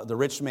the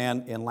rich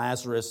man and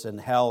Lazarus in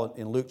hell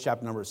in Luke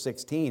chapter number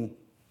 16,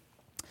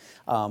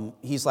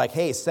 he's like,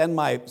 hey,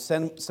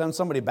 send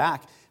somebody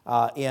back.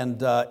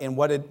 And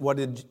what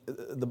did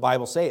the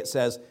Bible say? It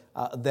says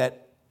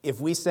that if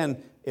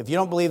you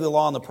don't believe the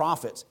law and the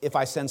prophets, if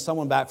I send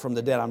someone back from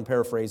the dead, I'm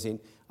paraphrasing,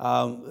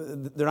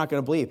 they're not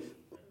going to believe.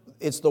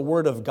 It's the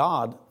word of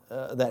God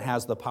that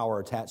has the power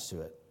attached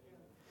to it.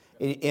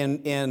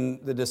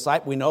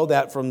 We know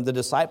that from the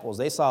disciples.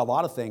 They saw a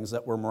lot of things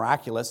that were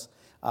miraculous,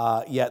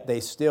 yet they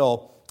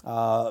still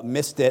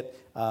missed it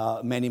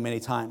many, many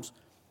times.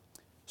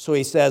 So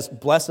he says,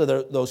 blessed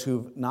are those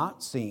who've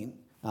not seen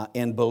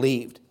and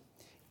believed.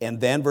 And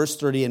then verse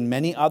 30, and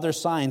many other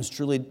signs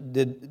truly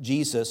did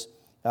Jesus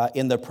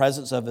in the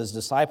presence of his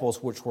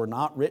disciples, which were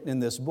not written in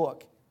this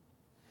book.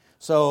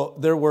 So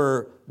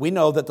we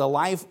know that the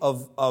life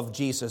of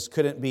Jesus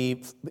couldn't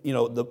be,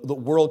 the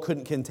world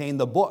couldn't contain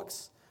the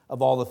books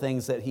of all the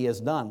things that he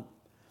has done.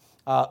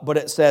 But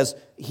it says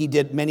he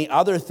did many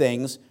other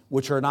things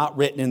which are not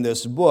written in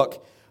this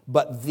book,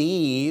 but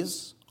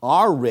these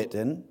are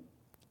written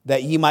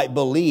that ye might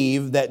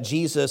believe that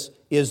Jesus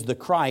is the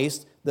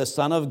Christ, the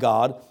Son of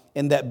God,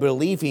 and that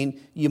believing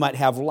you might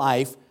have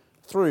life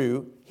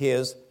through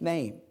his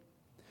name.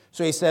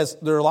 So he says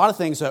there are a lot of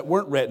things that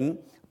weren't written,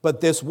 but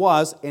this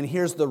was, and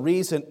here's the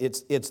reason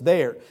it's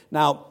there.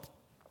 Now,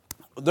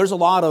 there's a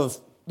lot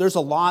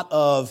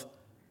of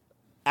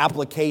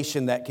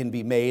application that can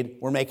be made.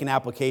 We're making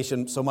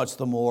application so much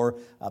the more.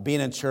 Being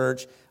in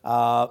church,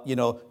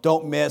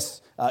 don't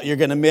miss. You're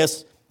going to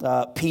miss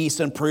peace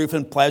and proof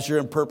and pleasure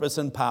and purpose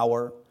and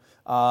power.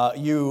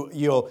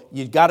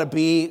 You've got to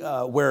be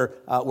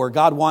where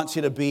God wants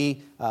you to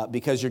be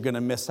because you're going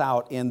to miss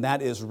out. And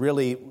that is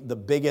really the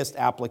biggest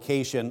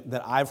application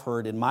that I've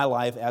heard in my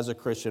life as a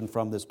Christian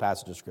from this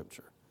passage of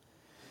Scripture.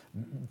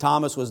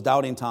 Thomas was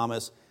doubting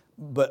Thomas,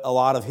 but a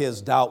lot of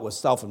his doubt was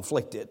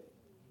self-inflicted.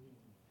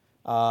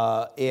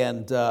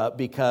 And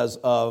because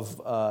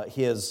of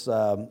his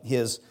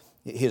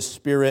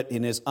spirit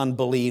and his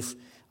unbelief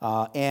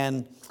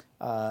and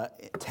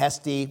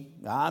testy.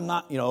 I'm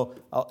not,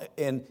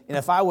 and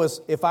if I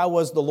was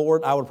the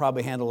Lord, I would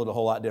probably handle it a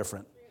whole lot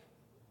different.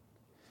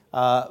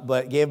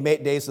 But gave him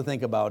 8 days to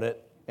think about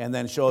it, and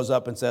then shows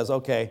up and says,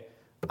 "Okay,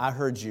 I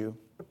heard you.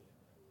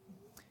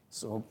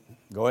 So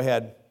go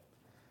ahead."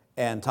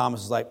 And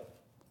Thomas is like,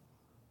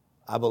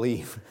 "I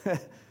believe."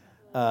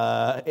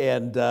 I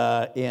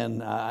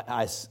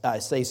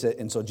say it.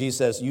 And so Jesus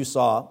says, "You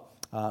saw."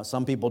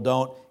 Some people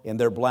don't, and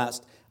they're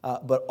blessed.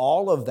 But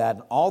all of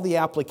that, all the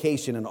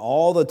application and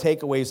all the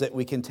takeaways that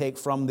we can take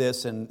from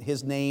this and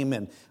his name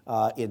and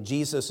in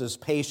Jesus'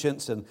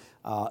 patience and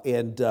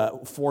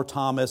for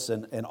Thomas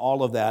and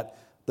all of that,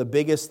 the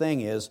biggest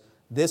thing is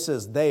this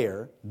is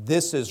there,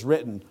 this is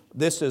written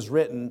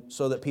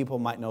so that people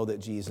might know that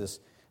Jesus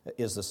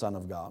is the Son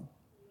of God.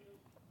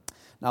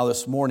 Now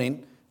this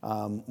morning,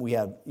 we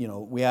had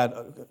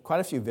quite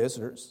a few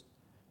visitors,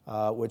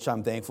 which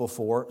I'm thankful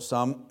for.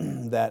 Some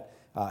that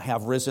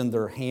have risen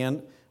their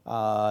hand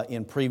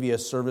in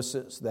previous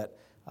services that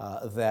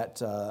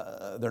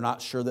they're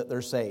not sure that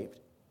they're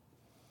saved.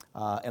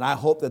 And I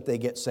hope that they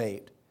get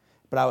saved.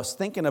 But I was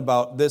thinking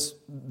about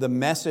the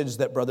message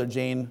that Brother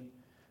Jane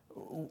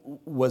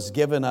was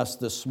giving us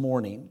this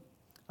morning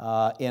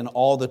in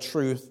all the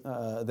truth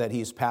that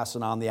he's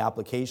passing on, the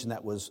application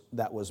that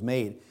was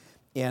made.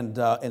 And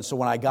so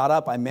when I got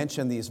up, I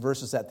mentioned these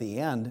verses at the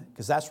end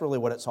because that's really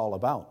what it's all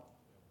about.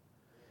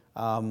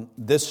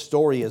 This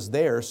story is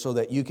there so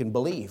that you can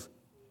believe.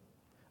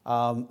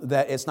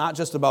 That it's not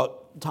just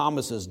about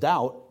Thomas's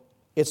doubt,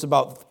 it's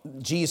about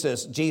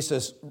Jesus.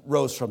 Jesus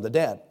rose from the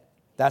dead.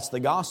 That's the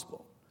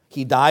gospel.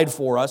 He died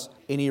for us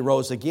and he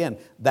rose again.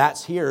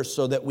 That's here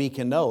so that we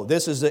can know.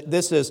 This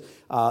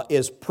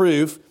is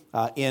proof.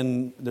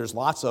 There's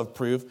lots of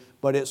proof,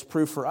 but it's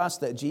proof for us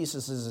that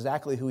Jesus is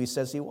exactly who he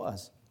says he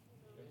was.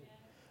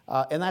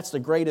 And that's the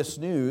greatest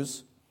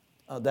news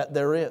that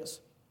there is.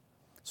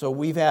 So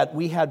we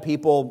had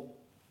people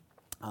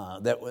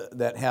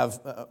that have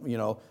a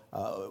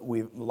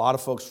lot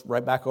of folks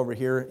right back over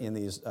here in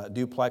these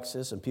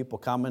duplexes and people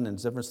coming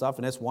and different stuff,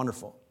 and it's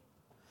wonderful.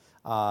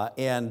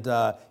 And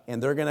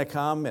they're going to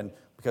come and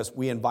because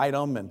we invite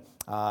them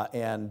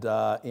and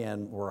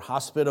we're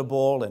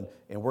hospitable and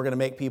we're going to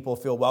make people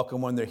feel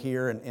welcome when they're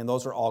here, and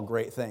those are all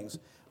great things.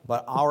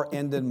 But our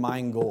end in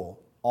mind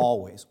goal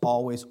always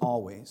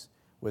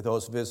with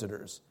those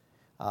visitors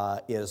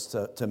is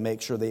to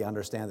make sure they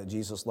understand that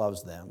Jesus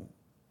loves them.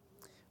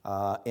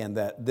 And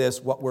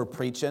that what we're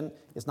preaching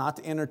is not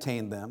to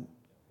entertain them,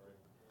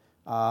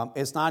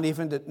 It's not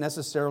even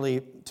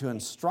necessarily to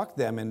instruct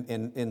them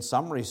in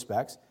some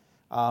respects.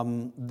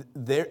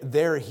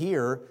 They're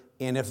here,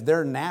 and if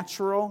they're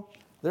natural,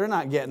 they're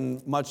not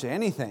getting much of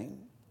anything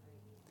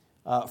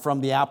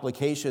from the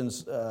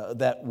applications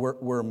that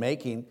we're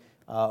making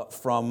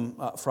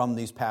from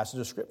these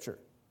passages of Scripture.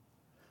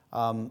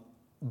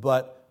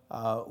 But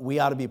we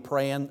ought to be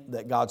praying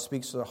that God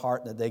speaks to their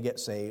heart, that they get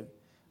saved.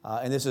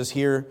 And this is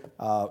here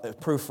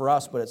proof for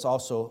us, but it's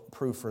also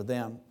proof for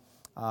them.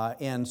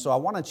 And so I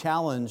want to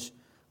challenge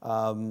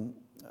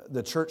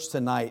the church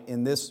tonight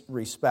in this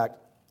respect.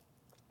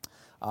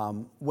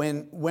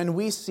 When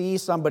we see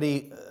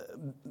somebody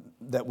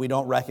that we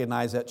don't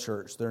recognize at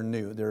church, they're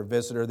new, they're a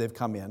visitor, they've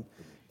come in.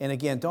 And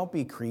again, don't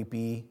be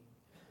creepy,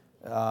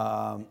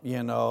 and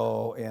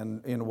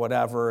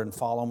whatever, and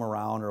follow them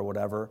around or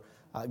whatever.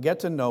 Get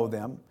to know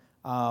them,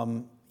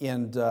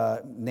 and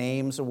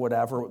names or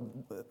whatever.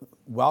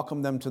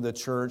 Welcome them to the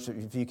church.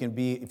 If you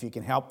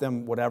can help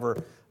them,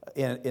 whatever,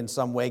 in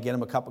some way, get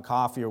them a cup of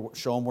coffee or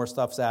show them where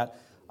stuff's at.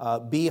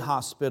 Be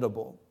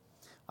hospitable.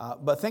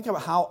 But think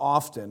about how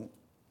often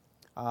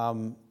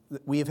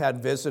we've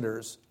had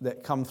visitors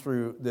that come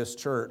through this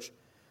church.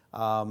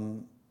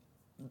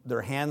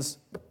 Their hands,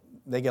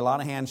 they get a lot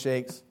of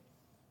handshakes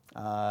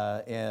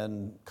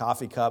and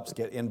coffee cups,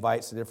 get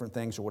invites to different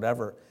things or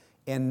whatever,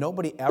 and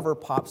nobody ever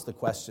pops the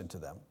question to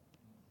them.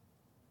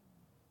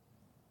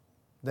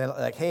 They're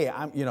like, "Hey,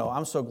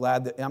 I'm so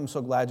glad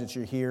that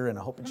you're here, and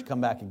I hope that you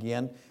come back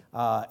again."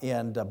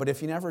 But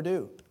if you never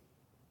do,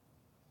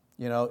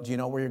 do you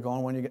know where you're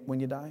going when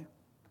you die?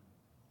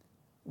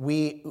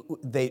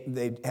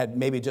 They had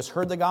maybe just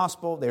heard the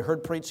gospel, they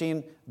heard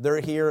preaching,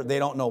 they're here, they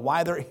don't know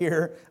why they're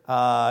here,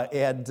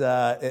 and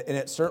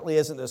it certainly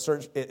isn't a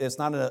search. It's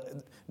not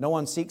no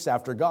one seeks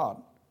after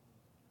God,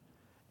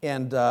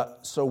 and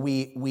so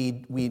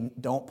we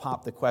don't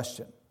pop the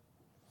question.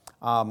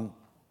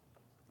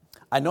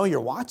 I know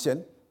you're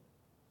watching,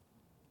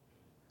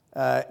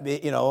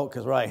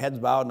 because we're like heads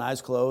bowed and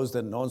eyes closed,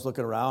 and no one's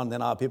looking around.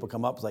 And then people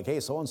come up, it's like, "Hey,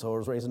 so and so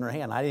was raising their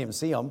hand. I didn't even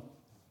see them.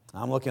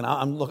 I'm looking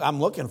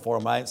for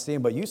them. I didn't see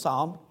them, but you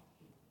saw them."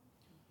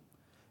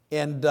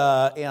 And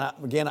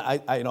again,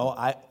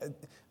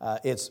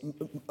 it's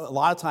a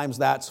lot of times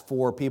that's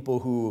for people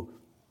who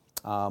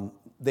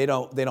they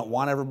don't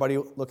want everybody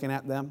looking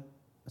at them.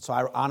 So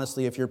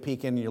honestly, if you're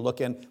peeking, you're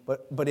looking.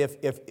 But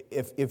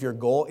if your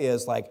goal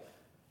is like,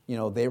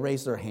 they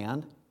raise their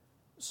hand,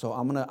 so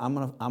I'm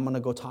gonna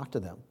go talk to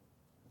them.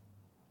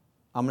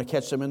 I'm gonna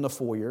catch them in the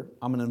foyer.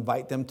 I'm gonna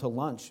invite them to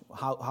lunch.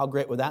 How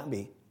great would that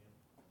be?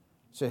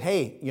 Say,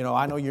 "Hey,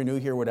 I know you're new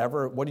here,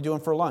 whatever. What are you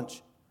doing for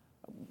lunch?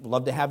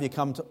 Love to have you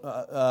come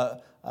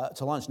to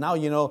lunch." Now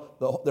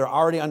they're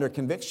already under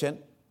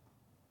conviction.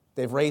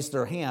 They've raised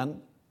their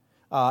hand,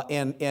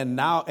 and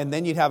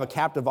then you'd have a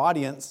captive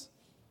audience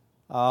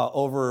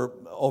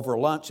over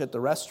lunch at the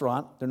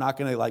restaurant. They're not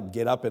going to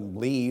get up and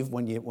leave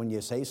when you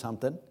say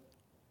something,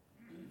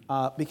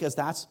 because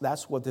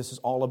that's what this is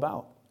all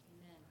about.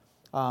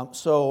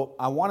 So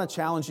I want to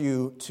challenge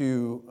you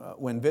to,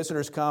 when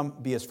visitors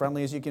come, be as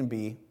friendly as you can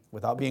be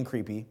without being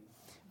creepy.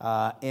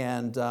 But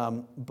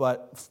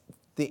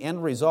the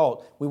end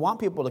result, we want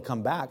people to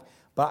come back,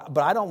 but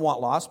I don't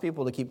want lost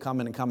people to keep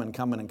coming and coming and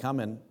coming and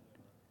coming,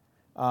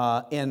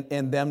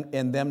 and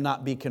them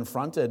not be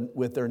confronted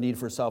with their need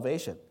for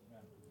salvation.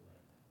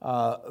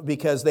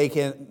 Because they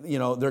can,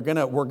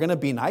 we're gonna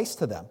be nice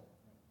to them,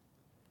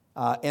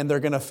 and they're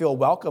gonna feel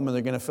welcome, and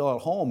they're gonna feel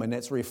at home, and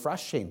it's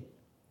refreshing.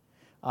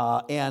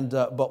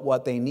 But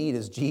what they need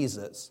is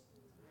Jesus.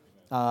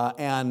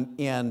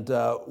 And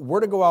we're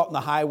to go out in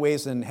the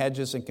highways and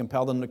hedges and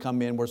compel them to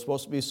come in. We're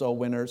supposed to be soul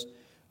winners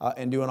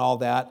and doing all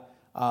that.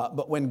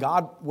 But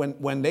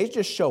when they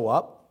just show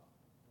up,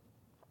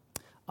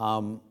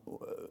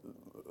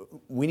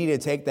 we need to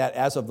take that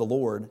as of the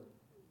Lord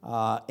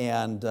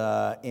and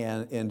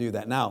do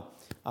that. Now,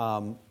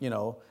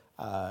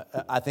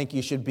 I think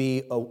you should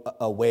be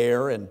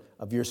aware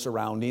of your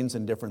surroundings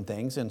and different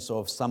things. And so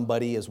if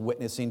somebody is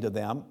witnessing to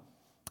them,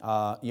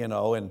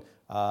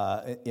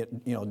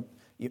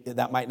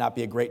 that might not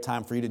be a great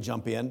time for you to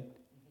jump in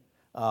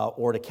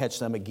or to catch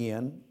them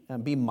again.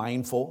 And be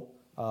mindful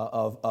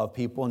of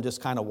people and just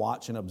kind of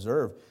watch and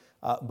observe.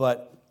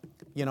 But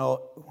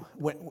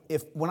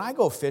when I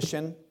go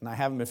fishing, and I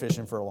haven't been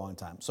fishing for a long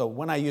time, so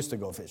when I used to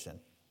go fishing,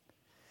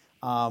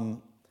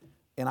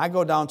 and I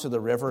go down to the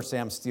river, say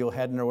I'm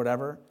steelheading or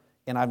whatever,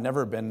 and I've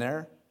never been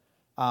there,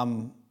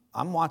 I'm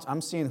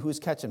seeing who's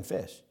catching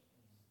fish,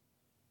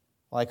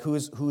 like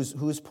who's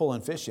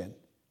pulling fish in,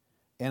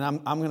 and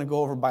I'm going to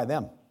go over by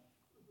them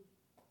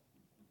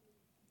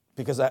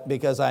because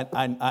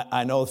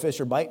I know the fish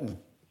are biting.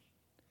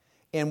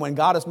 And when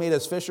God has made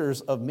us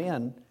fishers of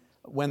men,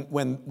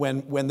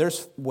 when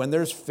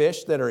there's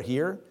fish that are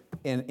here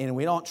and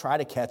we don't try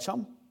to catch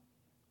them,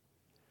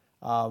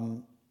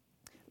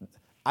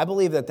 I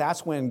believe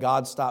that's when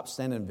God stops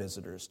sending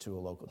visitors to a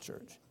local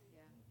church.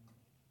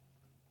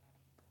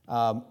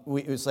 Our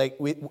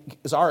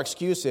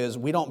excuse is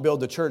we don't build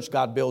the church,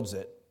 God builds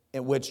it.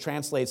 which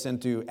translates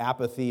into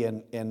apathy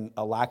and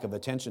a lack of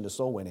attention to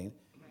soul winning,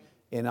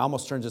 and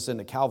almost turns us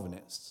into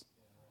Calvinists.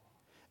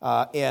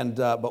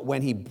 But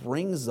when he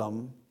brings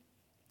them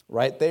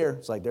right there,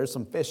 it's like there's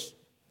some fish.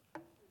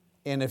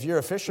 And if you're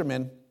a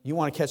fisherman, you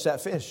want to catch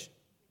that fish.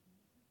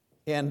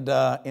 And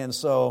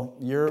so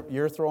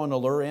you're throwing a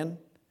lure in,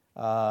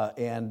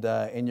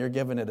 and you're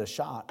giving it a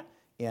shot.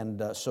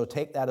 And so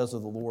take that as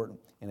of the Lord.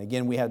 And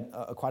again, we had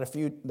quite a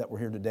few that were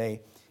here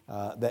today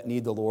that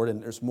need the Lord,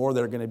 and there's more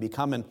that are going to be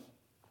coming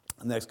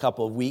in the next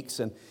couple of weeks.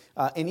 And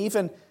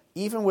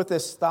even with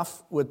this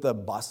stuff with the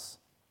bus,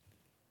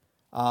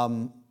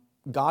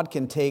 God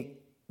can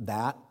take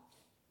that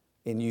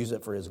and use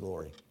it for His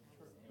glory.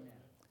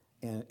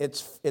 And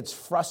it's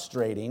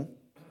frustrating.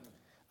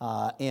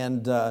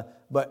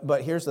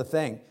 But here's the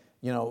thing.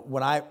 You know,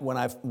 when I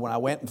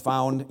went and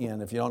found,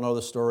 and if you don't know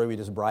the story, we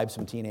just bribed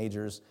some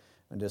teenagers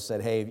and just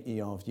said, hey,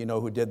 you know, if you know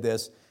who did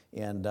this,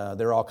 and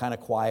they're all kind of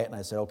quiet, and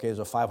I said, okay, there's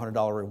a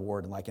 $500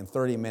 reward, and like in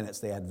 30 minutes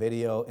they had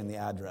video and the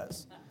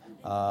address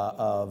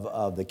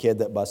of the kid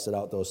that busted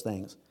out those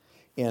things,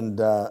 and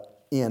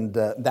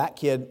that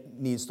kid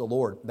needs the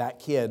Lord. That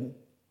kid,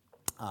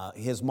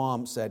 his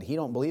mom said he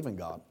don't believe in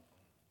God,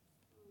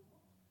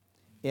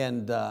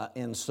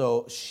 and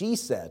so she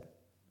said,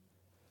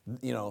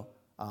 you know,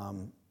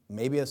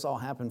 maybe this all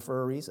happened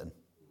for a reason.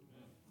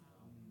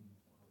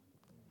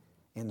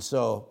 And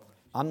so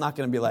I'm not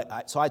going to be like,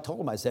 so I told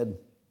him, I said,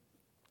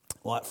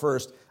 well, at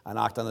first I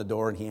knocked on the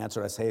door and he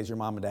answered. I said, hey, is your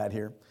mom and dad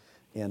here?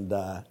 And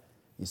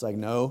he's like,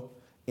 no.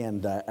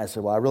 And I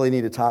said, well, I really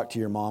need to talk to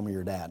your mom or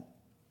your dad.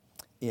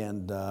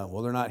 And,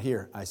 well, they're not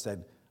here. I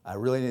said, I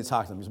really need to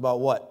talk to them. He's about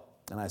what?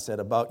 And I said,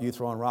 about you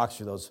throwing rocks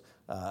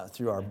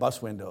through our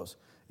bus windows.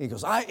 He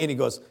goes, I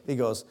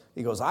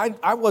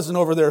wasn't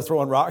over there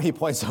throwing rocks. He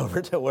points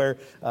over to where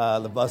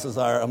the buses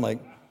are. I'm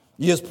like,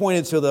 you just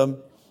pointed to them.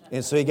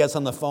 And so he gets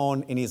on the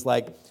phone and he's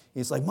like,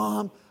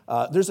 Mom,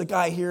 there's a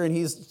guy here and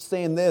he's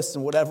saying this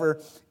and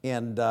whatever.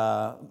 And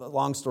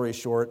long story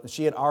short,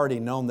 she had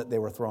already known that they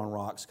were throwing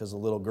rocks because the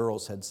little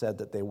girls had said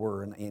that they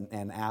were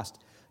and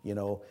asked, you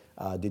know,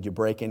 did you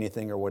break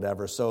anything or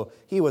whatever. So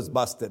he was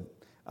busted,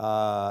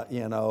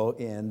 you know,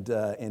 and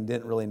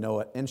didn't really know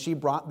it. And she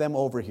brought them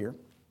over here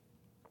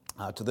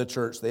to the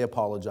church. They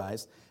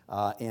apologized.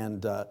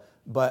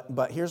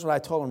 But here's what I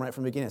told them right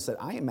from the beginning. I said,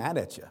 I ain't mad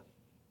at you.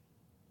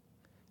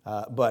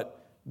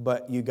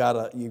 But you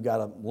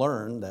gotta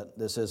learn that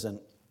this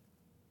isn't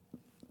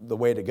the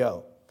way to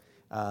go,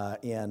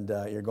 and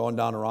you're going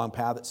down the wrong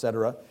path,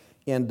 etc.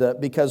 And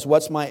because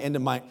what's my end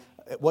of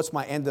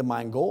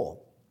mind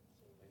goal?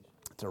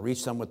 To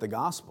reach them with the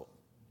gospel,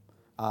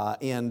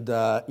 you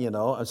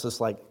know, it's just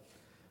like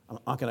I'm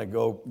not going to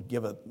go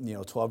give a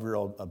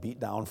 12-year-old a beat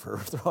down for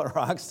throwing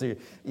rocks to,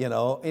 you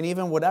know, and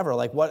even whatever.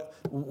 Like what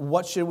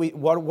are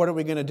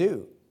we going to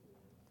do?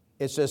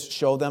 It's just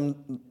show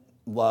them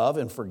love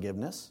and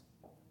forgiveness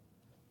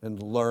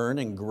and learn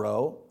and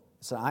grow.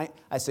 So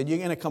I said, you're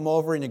going to come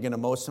over and you're going to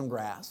mow some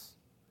grass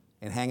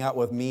and hang out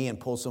with me and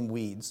pull some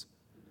weeds.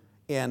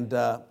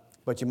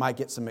 But you might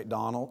get some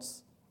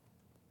McDonald's,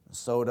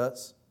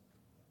 sodas,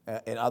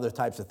 and other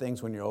types of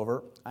things when you're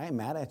over. I ain't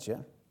mad at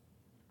you.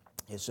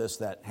 It's just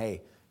that,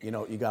 hey, you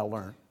know, you got to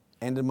learn.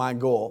 End of my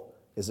goal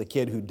is a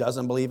kid who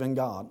doesn't believe in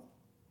God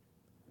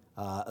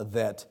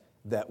that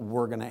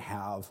we're going to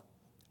have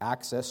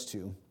access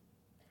to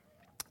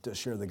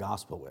share the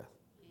gospel with.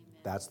 Amen.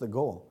 That's the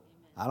goal.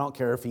 Amen. I don't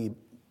care if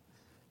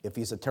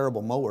he's a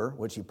terrible mower,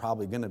 which he's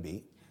probably going to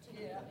be.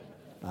 Yeah.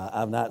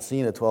 I've not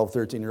seen a 12,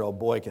 13-year-old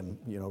boy can,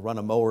 you know, run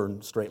a mower in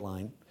a straight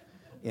line.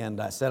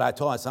 And I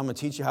told him, I'm going to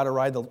teach you how to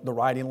ride the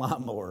riding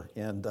lawnmower,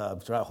 and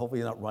hopefully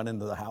you don't run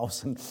into the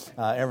house and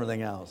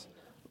everything else.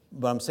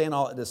 But I'm saying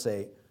all that to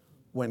say,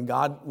 when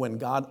God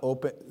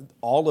opened,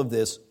 all of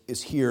this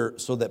is here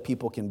so that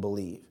people can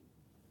believe.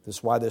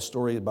 That's why this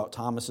story about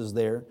Thomas is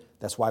there.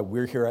 That's why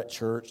we're here at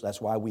church. That's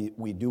why we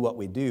do what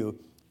we do.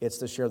 It's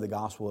to share the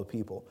gospel with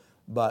people.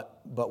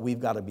 But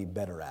we've got to be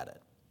better at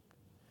it,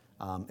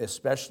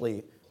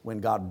 especially when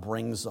God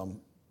brings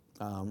them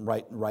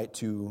right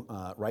to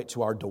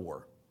our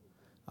door.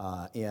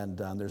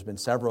 There's been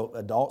several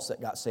adults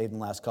that got saved in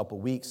the last couple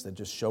of weeks that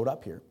just showed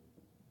up here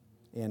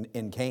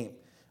and came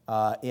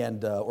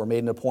or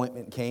made an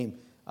appointment and came.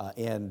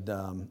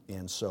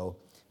 So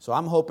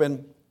I'm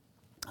hoping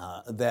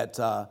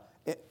that,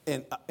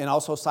 and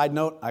also side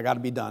note, I got to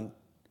be done.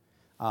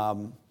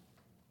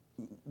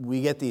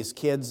 We get these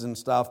kids and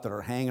stuff that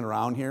are hanging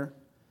around here,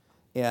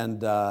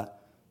 and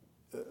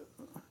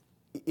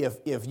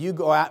if you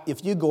go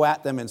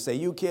at them and say,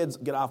 "You kids,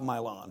 get off my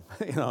lawn,"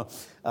 you know,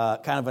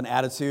 kind of an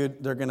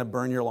attitude, they're going to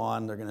burn your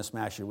lawn, they're going to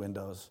smash your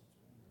windows.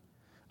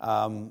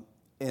 And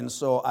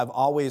so I've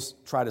always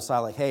tried to say,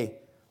 like, hey,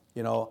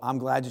 you know, I'm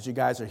glad that you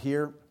guys are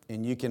here.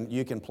 And you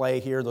can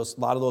play here. A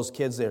lot of those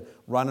kids, they're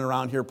running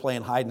around here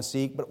playing hide and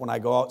seek. But when I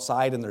go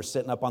outside and they're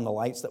sitting up on the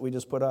lights that we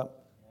just put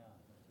up,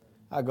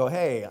 I go,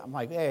 hey, I'm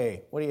like,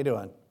 hey, what are you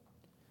doing?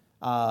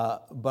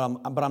 But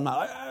I'm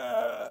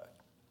not.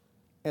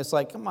 It's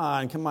like, come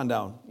on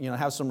down,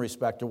 have some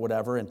respect or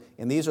whatever. And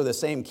these are the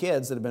same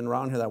kids that have been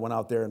around here that went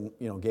out there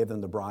and, gave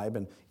them the bribe.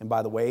 And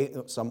by the way,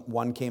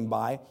 one came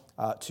by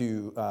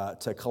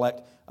to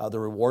collect the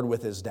reward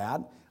with his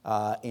dad.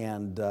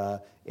 And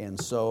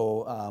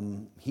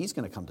so he's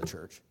going to come to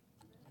church.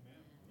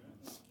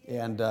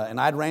 And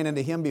I'd ran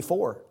into him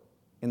before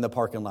in the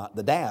parking lot,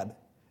 the dad,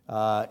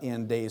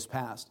 in days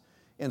past.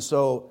 And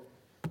so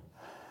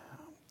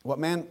what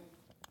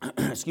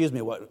is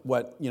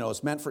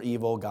meant for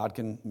evil, God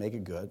can make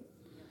it good.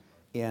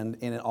 And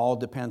it all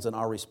depends on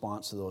our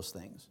response to those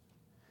things.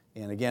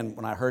 And again,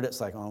 when I heard it,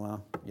 it's like, oh,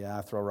 well, yeah,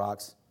 I throw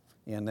rocks.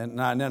 And then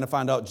I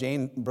found out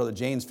Brother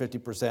Jane's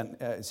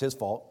 50% is his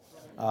fault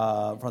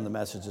from the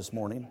message this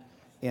morning.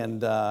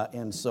 And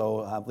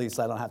so at least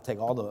I don't have to take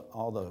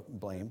all the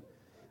blame.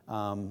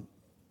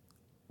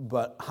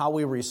 But how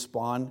we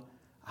respond,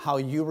 how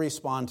you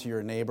respond to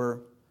your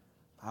neighbor,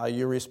 how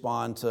you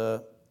respond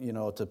to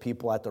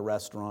people at the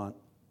restaurant,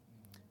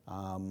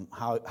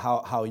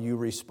 how you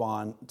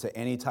respond to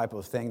any type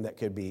of thing that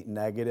could be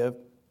negative,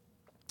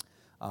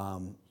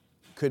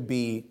 could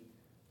be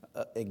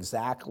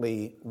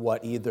exactly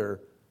what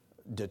either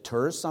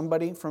deters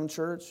somebody from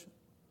church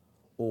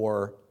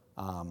or,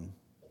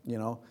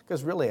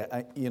 because really,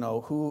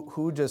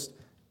 who just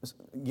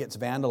gets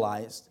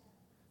vandalized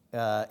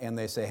and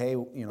they say, hey,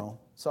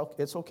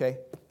 it's okay,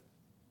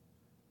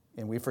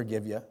 and we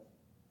forgive you.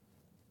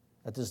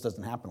 That just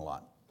doesn't happen a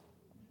lot.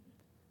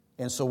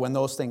 And so when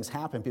those things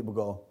happen, people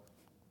go,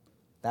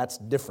 that's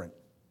different.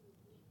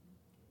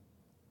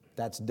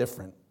 That's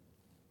different.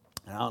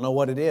 And I don't know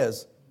what it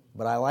is,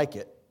 but I like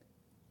it.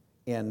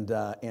 And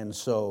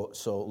so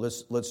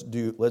let's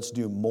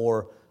do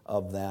more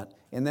of that.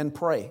 And then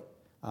pray.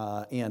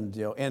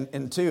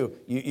 And two,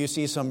 you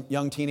see some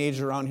young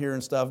teenager around here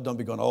and stuff, don't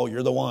be going, oh,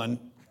 you're the one.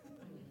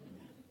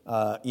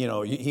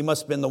 He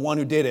must have been the one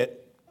who did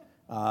it.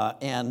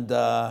 And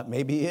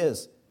maybe he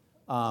is.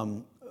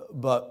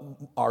 But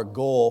our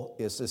goal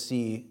is to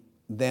see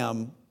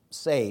them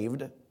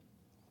saved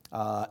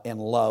and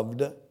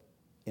loved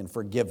and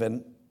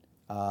forgiven,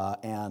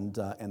 and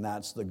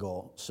that's the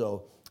goal.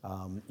 So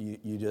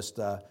you just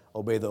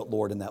obey the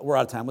Lord in that. We're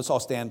out of time. Let's all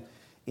stand,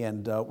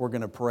 and we're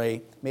going to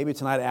pray. Maybe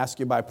tonight I ask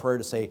you by prayer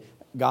to say,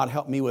 God,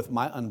 help me with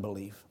my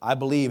unbelief. I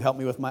believe, help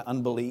me with my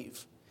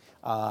unbelief.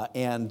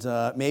 And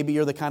maybe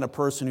you're the kind of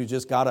person who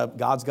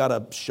God's got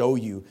to show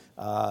you.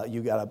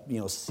 You got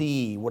to,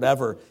 see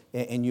whatever,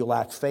 and you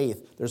lack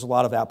faith. There's a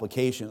lot of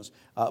applications.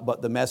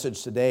 But the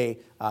message today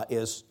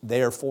is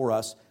there for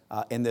us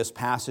in this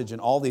passage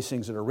and all these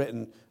things that are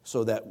written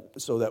so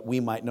that we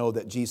might know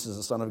that Jesus is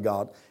the Son of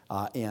God.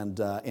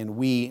 And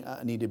we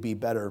need to be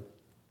better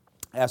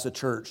as a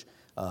church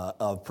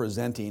of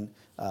presenting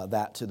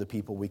that to the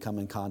people we come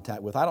in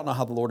contact with. I don't know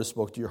how the Lord has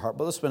spoke to your heart,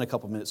 but let's spend a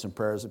couple minutes in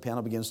prayer as the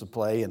piano begins to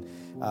play, and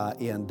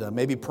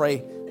maybe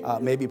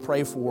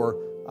pray for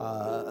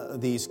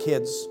these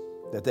kids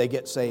that they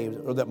get saved,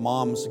 or that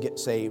moms get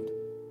saved,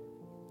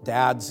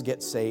 dads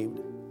get saved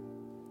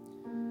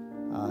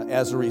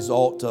as a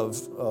result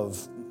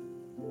of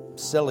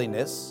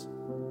silliness.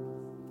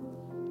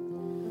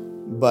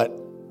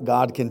 But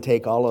God can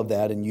take all of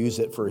that and use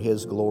it for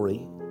His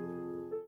glory.